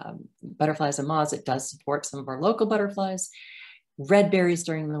for butterflies and moths, it does support some of our local butterflies. Red berries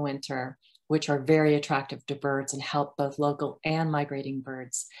during the winter, which are very attractive to birds and help both local and migrating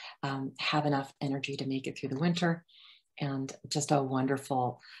birds have enough energy to make it through the winter. And just a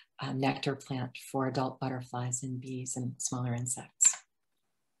wonderful nectar plant for adult butterflies and bees and smaller insects.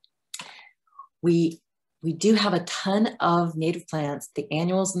 We do have a ton of native plants, the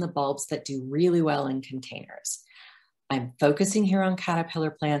annuals and the bulbs, that do really well in containers. I'm focusing here on caterpillar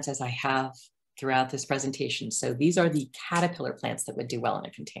plants as I have throughout this presentation. So these are the caterpillar plants that would do well in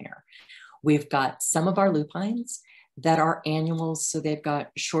a container. We've got some of our lupines that are annuals, so they've got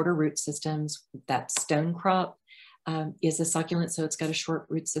shorter root systems. That stone crop is a succulent, so it's got a short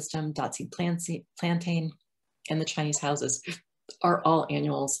root system. Dotseed plantain and the Chinese houses are all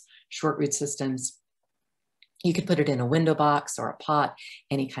annuals, short root systems. You could put it in a window box or a pot,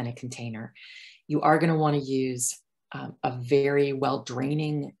 any kind of container. You are going to want to use a very well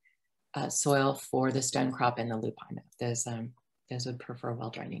draining soil for the stone crop and the lupine. Those would prefer well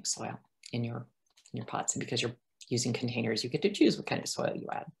draining soil in your pots. And because you're using containers, you get to choose what kind of soil you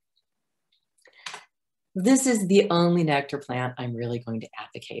add. This is the only nectar plant I'm really going to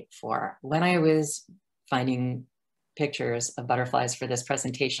advocate for. When I was finding pictures of butterflies for this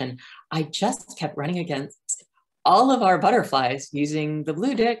presentation, I just kept running against all of our butterflies using the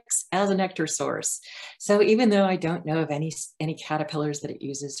blue dix as a nectar source. So even though I don't know of any caterpillars that it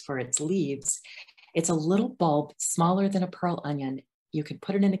uses for its leaves, it's a little bulb smaller than a pearl onion. You can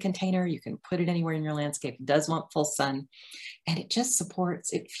put it in a container, you can put it anywhere in your landscape. It does want full sun, and it just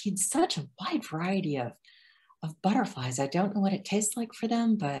supports, it feeds such a wide variety of butterflies. I don't know what it tastes like for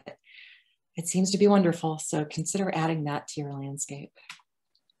them, but it seems to be wonderful. So consider adding that to your landscape.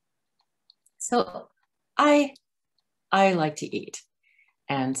 So I like to eat.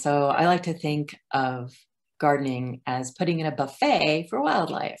 And so I like to think of gardening as putting in a buffet for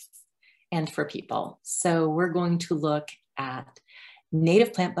wildlife and for people. So we're going to look at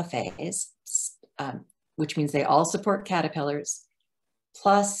native plant buffets, which means they all support caterpillars.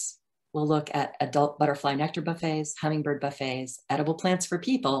 Plus, we'll look at adult butterfly nectar buffets, hummingbird buffets, edible plants for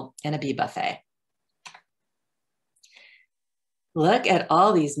people, and a bee buffet. Look at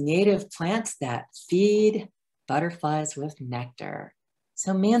all these native plants that feed butterflies with nectar.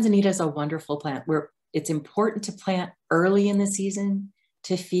 So manzanita is a wonderful plant where it's important to plant early in the season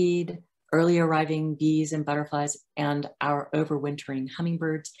to feed early arriving bees and butterflies and our overwintering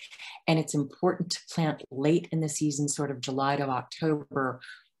hummingbirds. And it's important to plant late in the season, sort of July to October,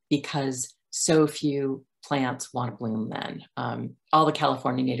 because so few plants want to bloom then. All the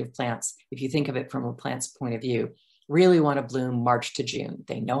California native plants, if you think of it from a plant's point of view, really want to bloom March to June.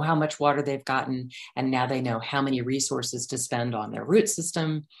 They know how much water they've gotten, and now they know how many resources to spend on their root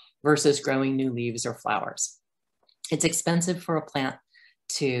system versus growing new leaves or flowers. It's expensive for a plant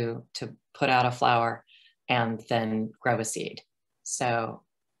to put out a flower and then grow a seed. So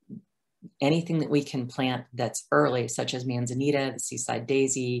anything that we can plant that's early, such as manzanita, the seaside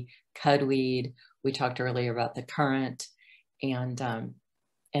daisy, cudweed, we talked earlier about the currant, and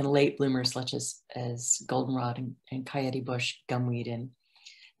late bloomers such as goldenrod and coyote bush, gumweed,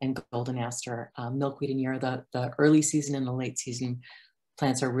 and golden aster, milkweed and yarrow. The early season and the late season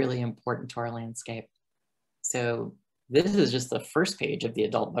plants are really important to our landscape. So this is just the first page of the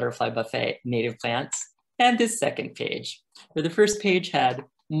adult butterfly buffet native plants, and this second page, where the first page had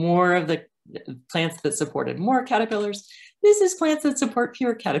more of the plants that supported more caterpillars. This is plants that support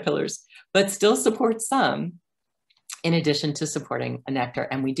fewer caterpillars, but still support some, in addition to supporting a nectar.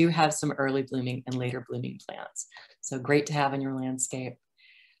 And we do have some early blooming and later blooming plants. So great to have in your landscape.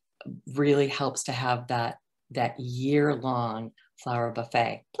 Really helps to have that year-long flower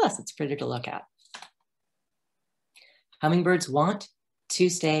buffet. Plus, it's pretty to look at. Hummingbirds want to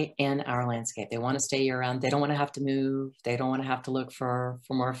stay in our landscape. They want to stay year-round. They don't want to have to move. They don't want to have to look for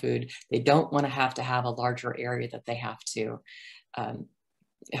more food. They don't want to have a larger area that they have to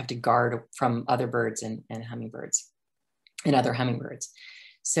guard from other birds and hummingbirds and other hummingbirds.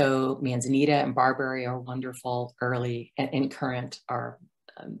 So manzanita and barberry are wonderful early, and currant are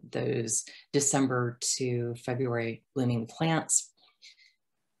those December to February blooming plants.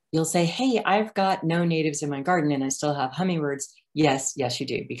 You'll say, hey, I've got no natives in my garden and I still have hummingbirds. Yes, you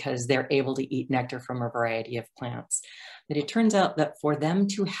do, because they're able to eat nectar from a variety of plants. But it turns out that for them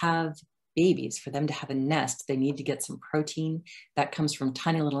to have babies, for them to have a nest, they need to get some protein that comes from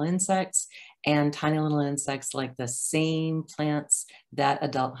tiny little insects, and tiny little insects like the same plants that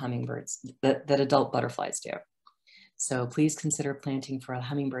adult hummingbirds, that adult butterflies do. So please consider planting for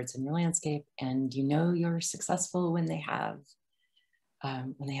hummingbirds in your landscape, and you know you're successful when they have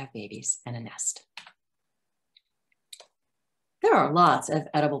babies and a nest. There are lots of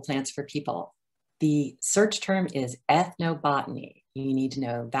edible plants for people. The search term is ethnobotany. You need to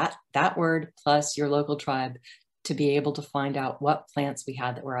know that word plus your local tribe to be able to find out what plants we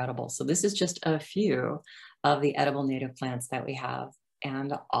had that were edible. So this is just a few of the edible native plants that we have,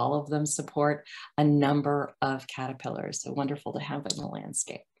 and all of them support a number of caterpillars. So wonderful to have in the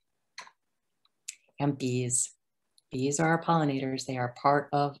landscape. And bees. Bees are our pollinators. They are part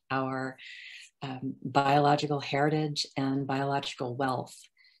of our biological heritage and biological wealth.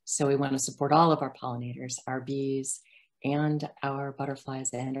 So we want to support all of our pollinators, our bees and our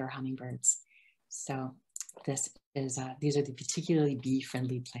butterflies and our hummingbirds. So these are the particularly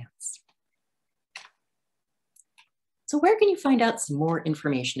bee-friendly plants. So where can you find out some more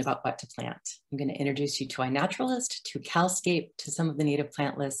information about what to plant? I'm going to introduce you to iNaturalist, to Calscape, to some of the native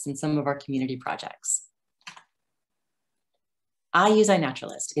plant lists and some of our community projects. I use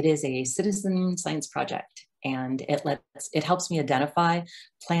iNaturalist. It is a citizen science project, and it helps me identify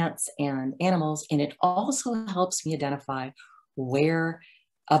plants and animals, and it also helps me identify where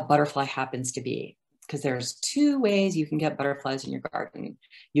a butterfly happens to be. Because there's two ways you can get butterflies in your garden.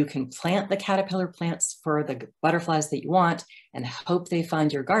 You can plant the caterpillar plants for the butterflies that you want and hope they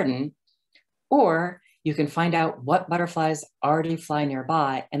find your garden, or you can find out what butterflies already fly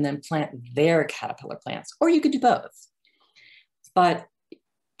nearby and then plant their caterpillar plants, or you could do both. But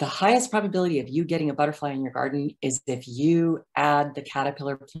the highest probability of you getting a butterfly in your garden is if you add the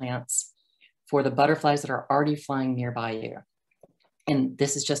caterpillar plants for the butterflies that are already flying nearby you. And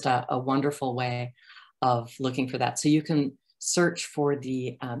this is just a wonderful way of looking for that. So you can search for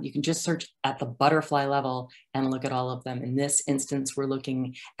the, you can just search at the butterfly level and look at all of them. In this instance, we're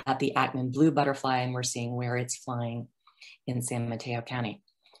looking at the Ackman blue butterfly and we're seeing where it's flying in San Mateo County.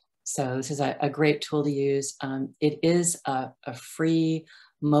 So this is a great tool to use. It is a free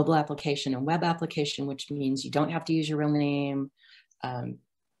mobile application and web application, which means you don't have to use your real name. And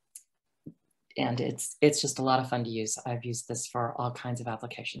it's just a lot of fun to use. I've used this for all kinds of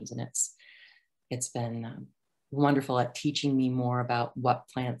applications, and it's been wonderful at teaching me more about what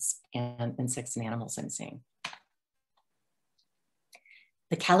plants and insects and animals I'm seeing.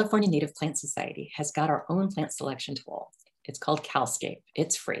 The California Native Plant Society has got our own plant selection tool. It's called Calscape.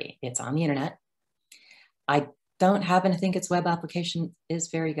 It's free. It's on the internet. I don't happen to think its web application is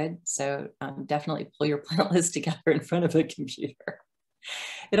very good, so definitely pull your plant list together in front of a computer.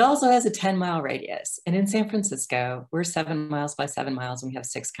 It also has a 10-mile radius, and in San Francisco, we're 7 miles by 7 miles, and we have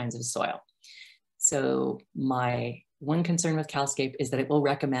 6 kinds of soil. So my one concern with Calscape is that it will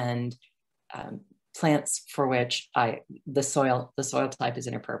recommend plants for which the soil type is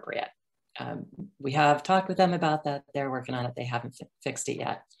inappropriate. We have talked with them about that. They're working on it. They haven't fixed it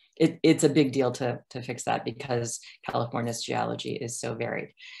yet. It's a big deal to fix that because California's geology is so varied.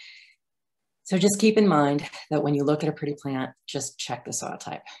 So just keep in mind that when you look at a pretty plant, just check the soil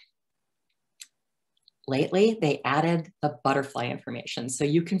type. Lately, they added the butterfly information, so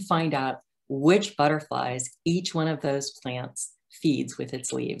you can find out which butterflies each one of those plants feeds with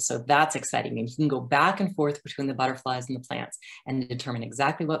its leaves. So that's exciting. And you can go back and forth between the butterflies and the plants and determine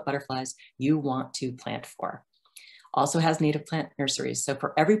exactly what butterflies you want to plant for. Also has native plant nurseries. So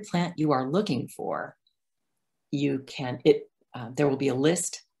for every plant you are looking for, there will be a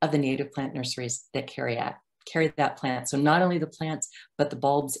list of the native plant nurseries that carry that plant. So not only the plants, but the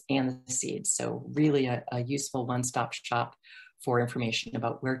bulbs and the seeds. So really a useful one-stop shop for information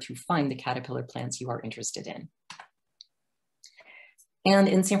about where to find the caterpillar plants you are interested in. And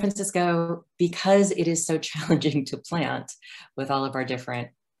in San Francisco, because it is so challenging to plant with all of our different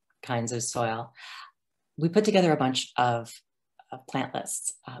kinds of soil, we put together a bunch of plant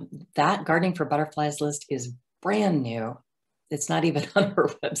lists. That Gardening for Butterflies list is brand new. It's not even on our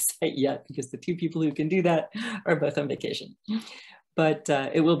website yet because the 2 people who can do that are both on vacation. But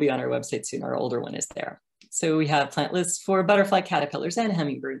it will be on our website soon. Our older one is there. So we have plant lists for butterfly caterpillars and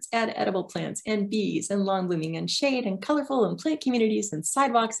hummingbirds and edible plants and bees and lawn blooming and shade and colorful and plant communities and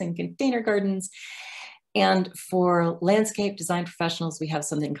sidewalks and container gardens. And for landscape design professionals, we have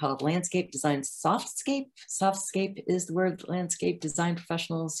something called Landscape Design Softscape. Softscape is the word landscape design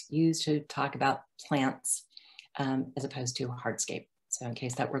professionals use to talk about plants as opposed to hardscape. So in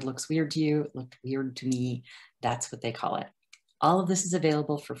case that word looks weird to you, it looked weird to me, that's what they call it. All of this is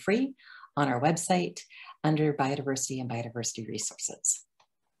available for free on our website under biodiversity and biodiversity resources.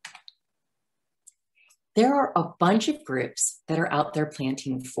 There are a bunch of groups that are out there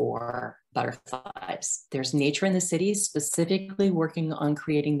planting for butterflies. There's Nature in the Cities, specifically working on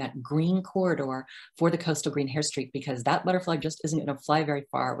creating that green corridor for the coastal green hair streak, because that butterfly just isn't going to fly very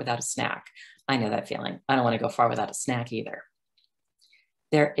far without a snack. I know that feeling. I don't want to go far without a snack either.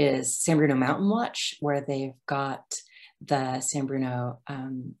 There is San Bruno Mountain Watch, where they've got the San Bruno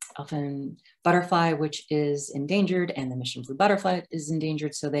elfin butterfly, which is endangered, and the Mission Blue butterfly is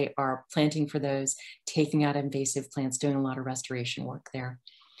endangered. So they are planting for those, taking out invasive plants, doing a lot of restoration work there.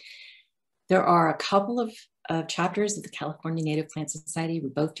 There are a couple of chapters of the California Native Plant Society. We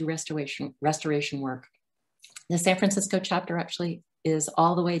both do restoration work. The San Francisco chapter actually is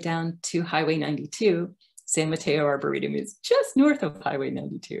all the way down to Highway 92. San Mateo Arboretum is just north of Highway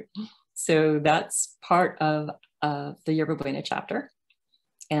 92. So that's part of the Yerba Buena chapter.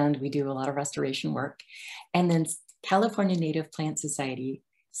 And we do a lot of restoration work. And then California Native Plant Society,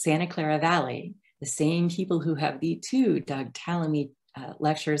 Santa Clara Valley, the same people who have the 2 Doug Tallamy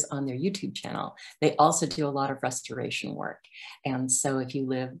lectures on their YouTube channel. They also do a lot of restoration work. And so if you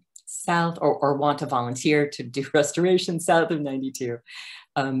live south or want to volunteer to do restoration south of 92,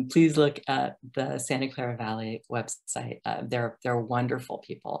 please look at the Santa Clara Valley website. They're wonderful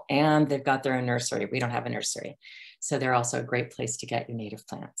people, and they've got their own nursery. We don't have a nursery. So they're also a great place to get your native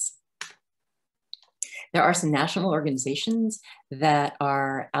plants. There are some national organizations that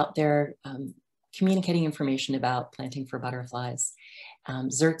are out there communicating information about planting for butterflies.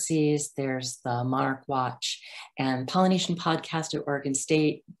 Xerxes, there's the Monarch Watch, and Pollination Podcast at Oregon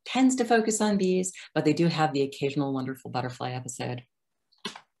State tends to focus on bees, but they do have the occasional wonderful butterfly episode.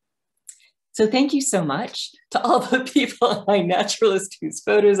 So thank you so much to all the people, my naturalists whose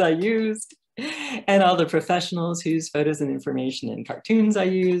photos I used, and all the professionals whose photos and information and cartoons I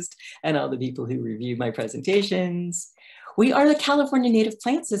used, and all the people who reviewed my presentations. We are the California Native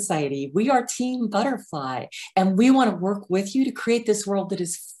Plant Society. We are Team Butterfly, and we want to work with you to create this world that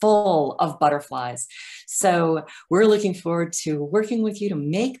is full of butterflies. So we're looking forward to working with you to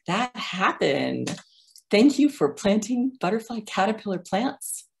make that happen. Thank you for planting butterfly caterpillar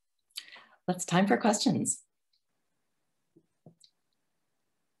plants. It's time for questions.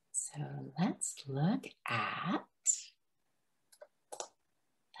 So let's look at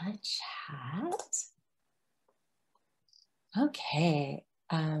the chat. Okay,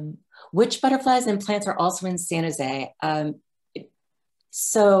 which butterflies and plants are also in San Jose?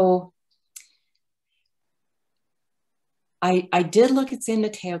 So I did look at San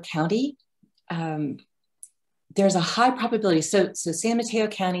Mateo County. There's a high probability, so San Mateo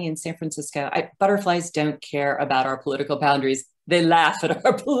County and San Francisco, butterflies don't care about our political boundaries. They laugh at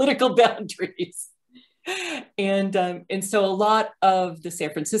our political boundaries. And so a lot of the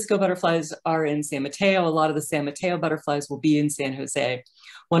San Francisco butterflies are in San Mateo. A lot of the San Mateo butterflies will be in San Jose.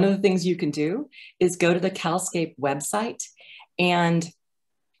 One of the things you can do is go to the CalScape website and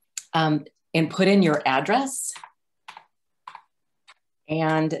put in your address,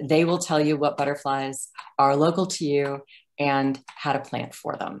 and they will tell you what butterflies are local to you and how to plant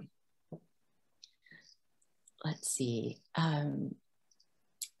for them. Let's see.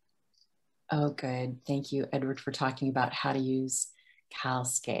 Oh, good. Thank you, Edward, for talking about how to use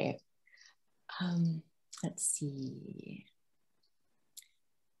CalScape. Let's see.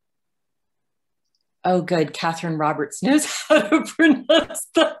 Oh, good. Catherine Roberts knows how to pronounce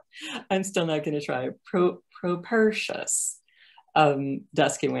that. I'm still not going to try. Propertius,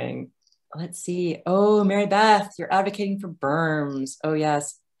 dusky wing. Let's see. Oh, Mary Beth, you're advocating for berms. Oh,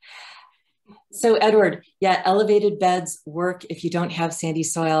 yes. So, Edward, yeah, elevated beds work if you don't have sandy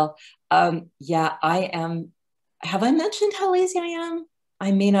soil. Yeah, I am. Have I mentioned how lazy I am?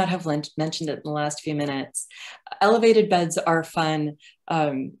 I may not have mentioned it in the last few minutes. Elevated beds are fun.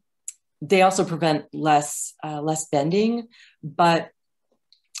 They also prevent less bending, but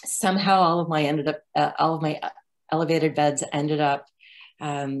somehow all of my elevated beds ended up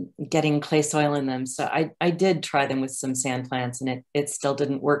getting clay soil in them. So I did try them with some sand plants, and it still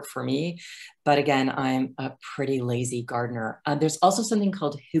didn't work for me. But again, I'm a pretty lazy gardener. There's also something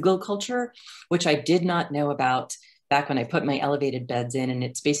called hugelkultur, which I did not know about back when I put my elevated beds in. And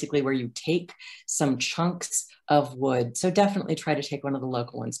it's basically where you take some chunks of wood. So definitely try to take one of the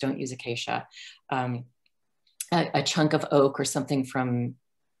local ones. Don't use acacia. A chunk of oak or something from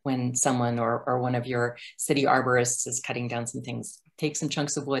when someone or one of your city arborists is cutting down some things. Take some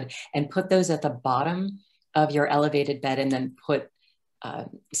chunks of wood and put those at the bottom of your elevated bed, and then put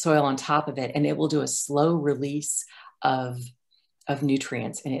soil on top of it, and it will do a slow release of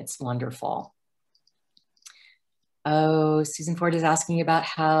nutrients, and it's wonderful. Oh, Susan Ford is asking about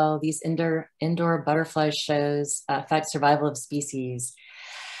how these indoor butterfly shows affect survival of species.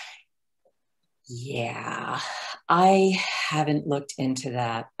 Yeah, I haven't looked into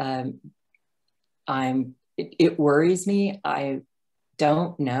that. It worries me. I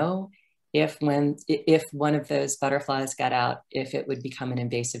don't know if one of those butterflies got out, if it would become an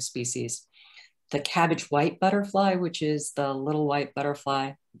invasive species. The cabbage white butterfly, which is the little white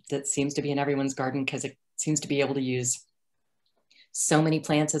butterfly that seems to be in everyone's garden because it seems to be able to use so many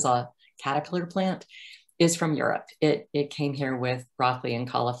plants as a caterpillar plant, is from Europe. It came here with broccoli and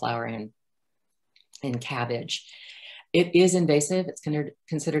cauliflower and cabbage. It is invasive. It's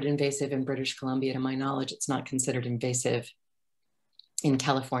considered invasive in British Columbia. To my knowledge, it's not considered invasive in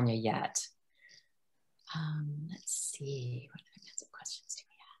California yet. Let's see, what other kinds of questions do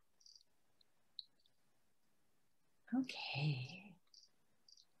we have? Okay.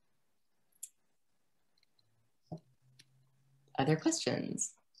 Other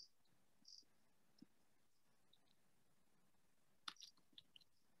questions?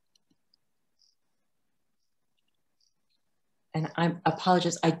 and I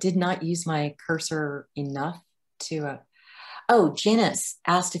apologize, I did not use my cursor enough to, oh, Janice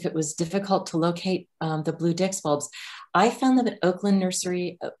asked if it was difficult to locate the blue Dix bulbs. I found them at Oakland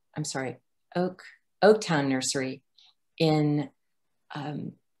Nursery, I'm sorry, Oaktown Nursery in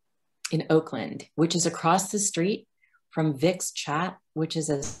Oakland, which is across the street from Vic's Chat, which is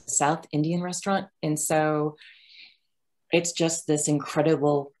a South Indian restaurant. And so it's just this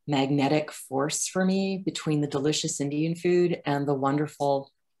incredible magnetic force for me between the delicious Indian food and the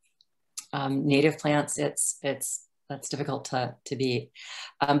wonderful native plants. That's difficult to beat.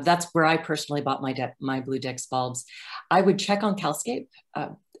 That's where I personally bought my blue Dix bulbs. I would check on Calscape.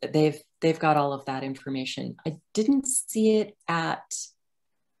 They've got all of that information. I didn't see it at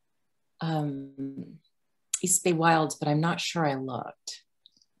East Bay Wilds, but I'm not sure I looked.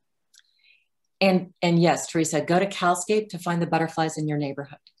 And yes, Teresa, go to Calscape to find the butterflies in your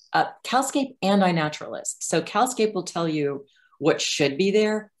neighborhood. Calscape and iNaturalist. So Calscape will tell you what should be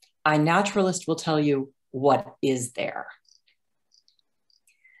there. iNaturalist will tell you what is there.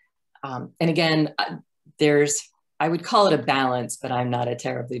 And again, I would call it a balance, but I'm not a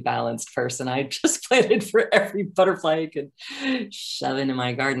terribly balanced person. I just planted for every butterfly I could shove into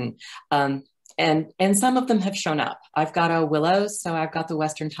my garden. And some of them have shown up. I've got a willow, so I've got the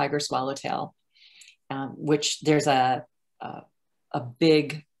Western Tiger Swallowtail, which there's a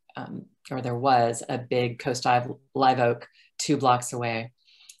big, or there was a big coast live oak 2 blocks away.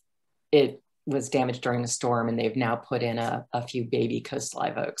 It was damaged during the storm, and they've now put in a few baby coast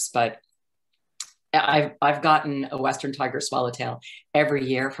live oaks. But I've gotten a Western Tiger Swallowtail every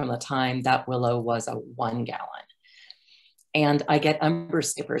year from the time that willow was a 1 gallon. And I get umber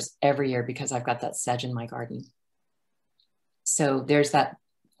skippers every year because I've got that sedge in my garden. So there's that,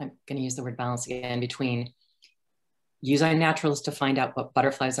 I'm going to use the word balance again, between use iNaturalist to find out what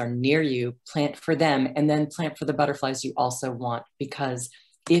butterflies are near you, plant for them, and then plant for the butterflies you also want. Because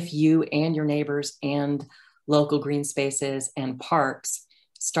if you and your neighbors and local green spaces and parks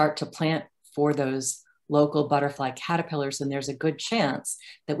start to plant for those local butterfly caterpillars, then there's a good chance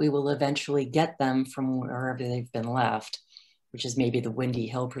that we will eventually get them from wherever they've been left, which is maybe the Windy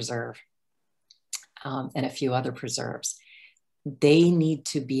Hill Preserve and a few other preserves. They need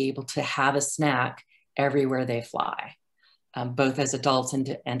to be able to have a snack everywhere they fly, both as adults and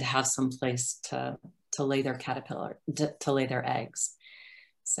to have some place to lay their caterpillar, to lay their eggs.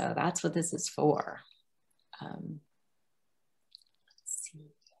 So that's what this is for. Let's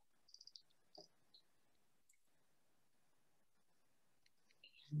see.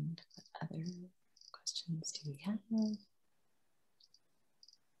 And what other questions do we have?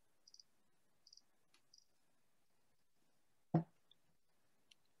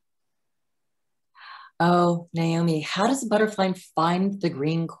 Oh, Naomi, how does a butterfly find the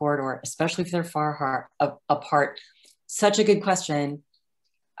green corridor, especially if they're far apart? Such a good question.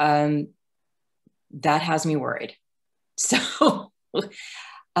 That has me worried. So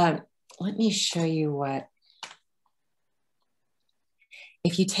let me show you what,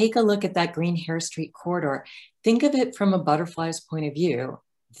 if you take a look at that Green Hair Street corridor, think of it from a butterfly's point of view.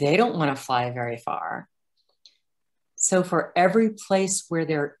 They don't want to fly very far. So for every place where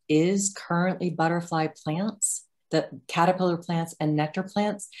there is currently butterfly plants, the caterpillar plants and nectar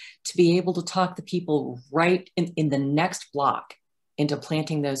plants, to be able to talk the people right in the next block into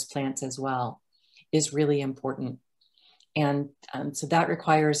planting those plants as well is really important. And so that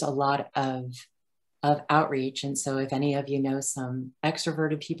requires a lot of outreach. And so if any of you know some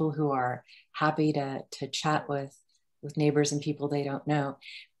extroverted people who are happy to chat with neighbors and people they don't know,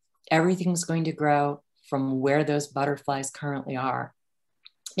 everything's going to grow from where those butterflies currently are,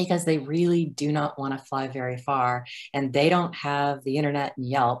 because they really do not want to fly very far, and they don't have the internet and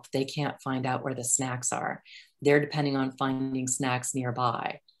Yelp. They can't find out where the snacks are. They're depending on finding snacks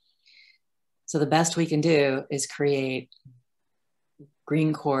nearby. So the best we can do is create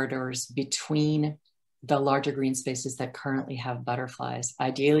green corridors between the larger green spaces that currently have butterflies.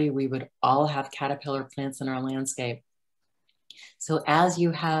 Ideally, we would all have caterpillar plants in our landscape. So as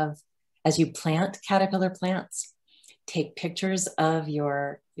you plant caterpillar plants, take pictures of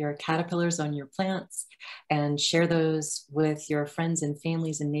your caterpillars on your plants and share those with your friends and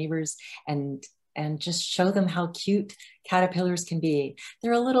families and neighbors, and just show them how cute caterpillars can be.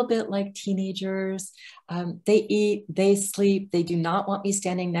 They're a little bit like teenagers. They eat, they sleep. They do not want me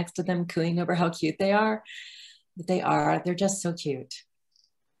standing next to them cooing over how cute they are. But they're just so cute.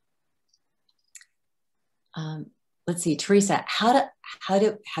 Let's see, Teresa, how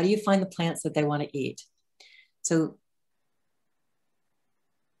do you find the plants that they want to eat? So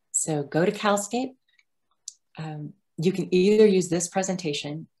go to Calscape. You can either use this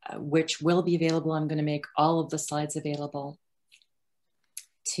presentation, which will be available. I'm going to make all of the slides available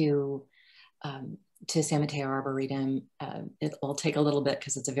San Mateo Arboretum. It will take a little bit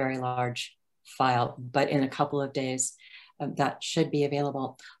because it's a very large file, but in a couple of days, that should be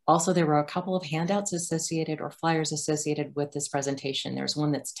available. Also, there were a couple of handouts associated or flyers associated with this presentation. There's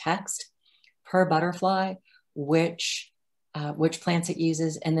one that's text per butterfly, which plants it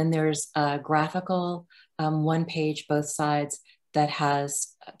uses. And then there's a graphical one page, both sides, that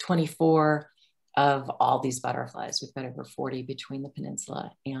has 24 of all these butterflies. We've got over 40 between the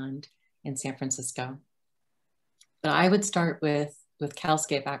peninsula and in San Francisco. But I would start with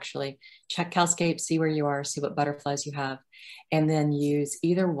Calscape, actually. Check Calscape, see where you are, see what butterflies you have, and then use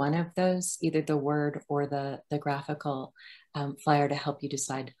either one of those, either the word or the graphical flyer to help you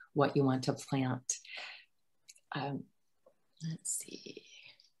decide what you want to plant. Let's see.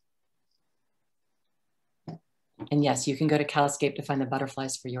 And yes, you can go to Calscape to find the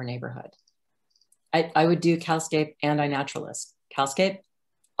butterflies for your neighborhood. I would do Calscape and iNaturalist. Calscape,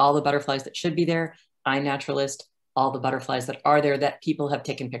 all the butterflies that should be there. iNaturalist, all the butterflies that are there that people have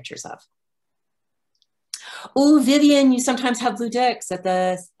taken pictures of. Oh, Vivian, you sometimes have blue dicks at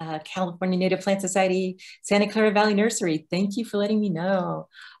the California Native Plant Society, Santa Clara Valley Nursery. Thank you for letting me know.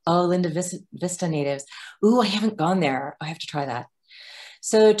 Oh, Linda Vista natives. Ooh, I haven't gone there. I have to try that.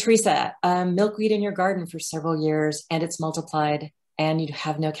 So Teresa, milkweed in your garden for several years and it's multiplied and you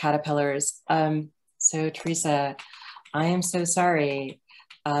have no caterpillars. So Teresa, I am so sorry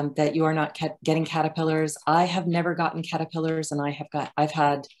that you are not getting caterpillars. I have never gotten caterpillars, and I've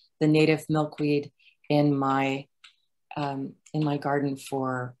had the native milkweed in my garden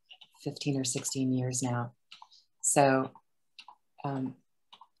for 15 or 16 years now. So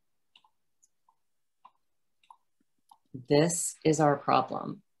this is our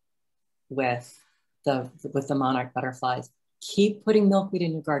problem with the monarch butterflies. Keep putting milkweed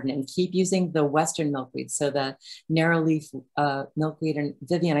in your garden and keep using the Western milkweed. So the narrow leaf milkweed, and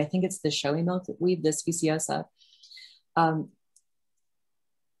Vivian, I think it's the showy milkweed, the speciosa.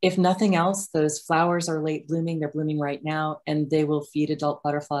 If nothing else, those flowers are late blooming. They're blooming right now, and they will feed adult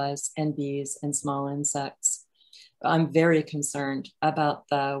butterflies and bees and small insects. I'm very concerned about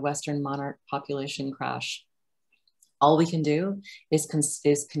the Western monarch population crash. All we can do is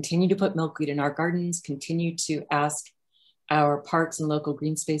continue to put milkweed in our gardens, continue to ask our parks and local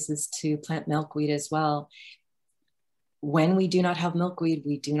green spaces to plant milkweed as well. When we do not have milkweed,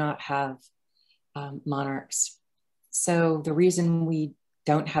 we do not have monarchs. So the reason we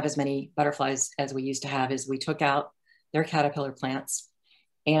don't have as many butterflies as we used to have is we took out their caterpillar plants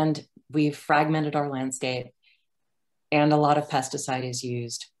and we've fragmented our landscape, and a lot of pesticide is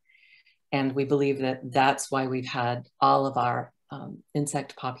used. And we believe that that's why we've had all of our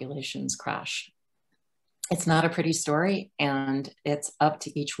insect populations crash. It's not a pretty story, and it's up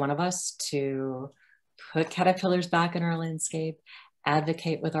to each one of us to put caterpillars back in our landscape,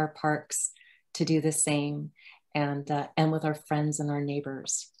 advocate with our parks to do the same, and with our friends and our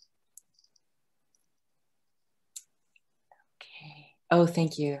neighbors. Okay. Oh,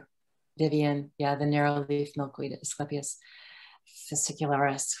 thank you, Vivian. Yeah, the narrow leaf milkweed, Asclepias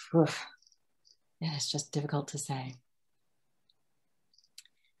fascicularis. Oof. Yeah, it's just difficult to say.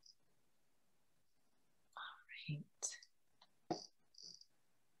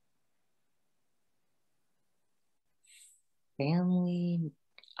 Family,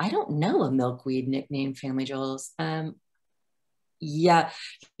 I don't know a milkweed nickname, Family Jewels. Yeah,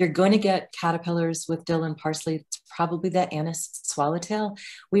 you're going to get caterpillars with dill and parsley. It's probably the anise swallowtail.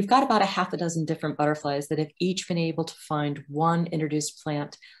 We've got about a half a dozen different butterflies that have each been able to find one introduced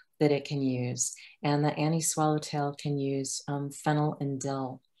plant that it can use. And the anise swallowtail can use fennel and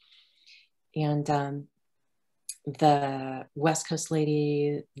dill. And the West Coast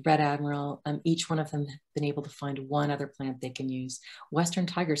lady, Red Admiral, each one of them have been able to find one other plant they can use. Western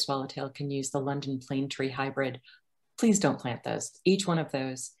tiger swallowtail can use the London plane tree hybrid. Please don't plant those. Each one of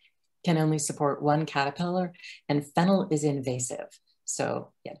those can only support one caterpillar, and fennel is invasive.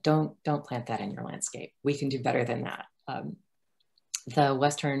 So yeah, don't plant that in your landscape. We can do better than that.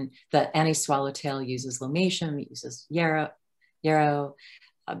 The anise swallowtail uses lomatium, it uses yarrow,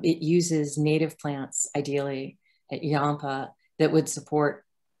 it uses native plants, ideally at Yampa, that would support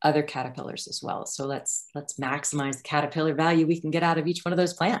other caterpillars as well. So let's maximize the caterpillar value we can get out of each one of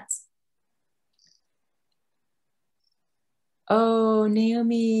those plants. Oh,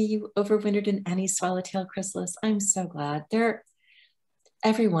 Naomi, you overwintered an anise swallowtail chrysalis. I'm so glad.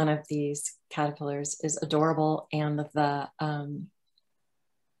 Every one of these caterpillars is adorable, and I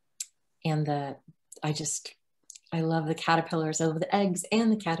love the caterpillars. I love the eggs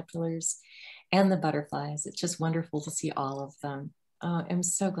and the caterpillars and the butterflies. It's just wonderful to see all of them. Oh, I'm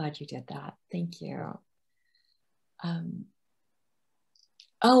so glad you did that. Thank you.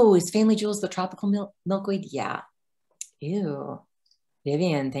 Oh, is Family Jewels the tropical milkweed? Yeah. Ew.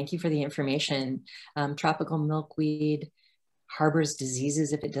 Vivian, thank you for the information. Tropical milkweed harbors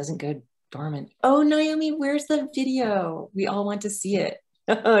diseases if it doesn't go dormant. Oh, Naomi, where's the video? We all want to see it.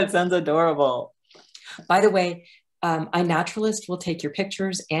 It sounds adorable. By the way, iNaturalist will take your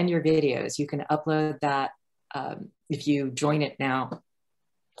pictures and your videos. You can upload that if you join it now.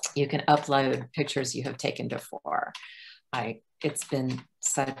 You can upload pictures you have taken before. It's been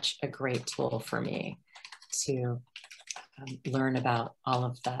such a great tool for me to learn about all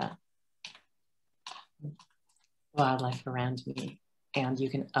of the wildlife around me. And you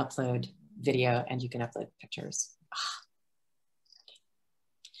can upload video and you can upload pictures.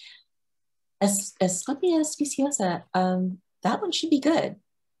 Asclepia speciosa, that one should be good.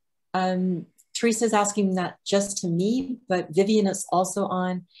 Teresa's asking that just to me, but Vivian is also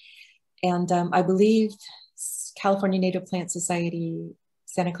on. And I believe California Native Plant Society,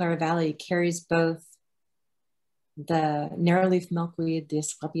 Santa Clara Valley carries both the narrowleaf milkweed, the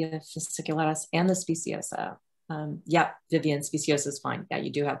Asclepia fascicularis, and the speciosa. Yeah, Vivian, speciosa is fine. Yeah, you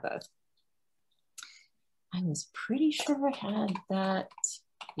do have both. I was pretty sure I had that.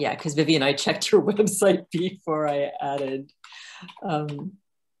 Yeah, because Vivian, I checked your website before I added,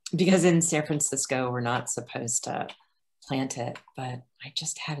 because in San Francisco, we're not supposed to plant it, but I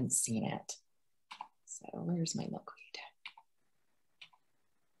just haven't seen it. So where's my milkweed?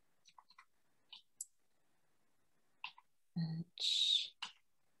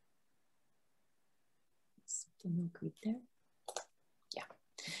 The milkweed there. Yeah.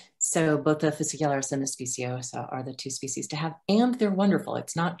 So both the fascicularis and the speciosa are the two species to have, and they're wonderful.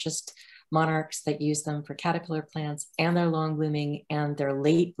 It's not just monarchs that use them for caterpillar plants, and they're long blooming and they're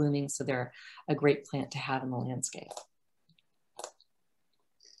late blooming, so they're a great plant to have in the landscape.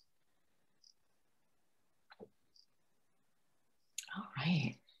 All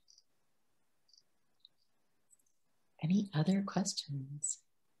right. Any other questions?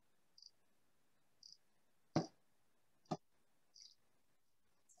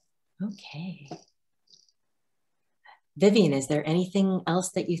 Okay. Vivian, is there anything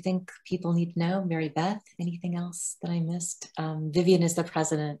else that you think people need to know? Mary Beth, anything else that I missed? Vivian is the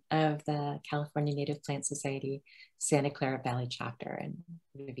president of the California Native Plant Society, Santa Clara Valley chapter, and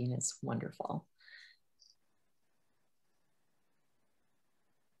Vivian is wonderful.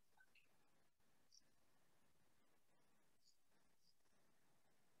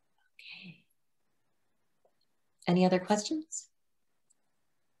 Okay. Any other questions?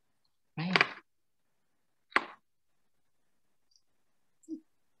 Right.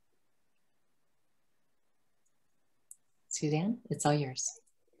 Suzanne, it's all yours.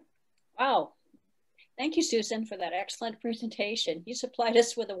 Wow. Thank you, Susan, for that excellent presentation. You supplied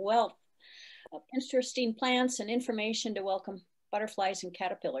us with a wealth of interesting plants and information to welcome butterflies and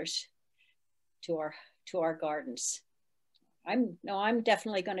caterpillars to our gardens. I'm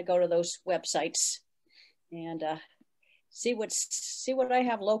definitely going to go to those websites and see what I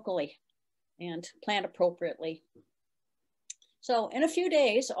have locally and plant appropriately. So in a few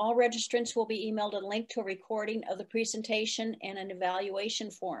days, all registrants will be emailed a link to a recording of the presentation and an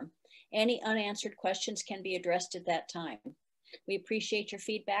evaluation form. Any unanswered questions can be addressed at that time. We appreciate your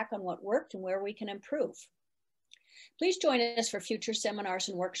feedback on what worked and where we can improve. Please join us for future seminars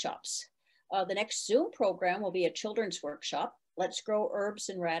and workshops. The next Zoom program will be a children's workshop, Let's Grow Herbs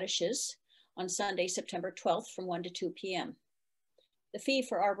and Radishes, on Sunday, September 12th from 1 to 2 p.m. The fee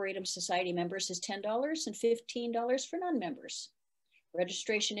for Arboretum Society members is $10 and $15 for non-members.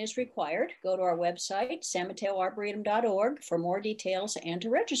 Registration is required. Go to our website, sanmataeoarboretum.org, for more details and to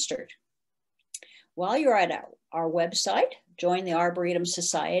register. While you're at our website, join the Arboretum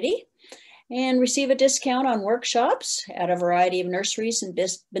Society and receive a discount on workshops at a variety of nurseries and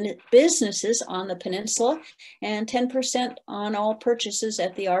businesses on the peninsula, and 10% on all purchases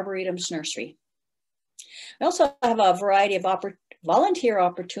at the Arboretum's nursery. We also have a variety of volunteer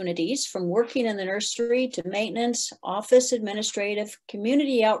opportunities, from working in the nursery to maintenance, office administrative,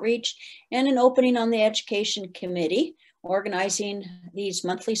 community outreach, and an opening on the education committee, organizing these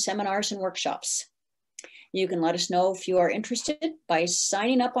monthly seminars and workshops. You can let us know if you are interested by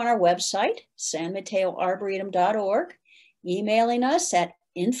signing up on our website, sanmataeoarboretum.org, emailing us at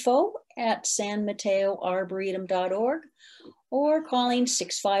info@sanmataeoarboretum.org, or calling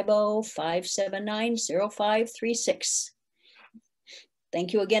 650-579-0536.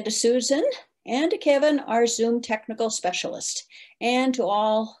 Thank you again to Susan and to Kevin, our Zoom technical specialist, and to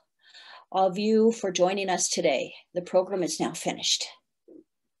all of you for joining us today. The program is now finished.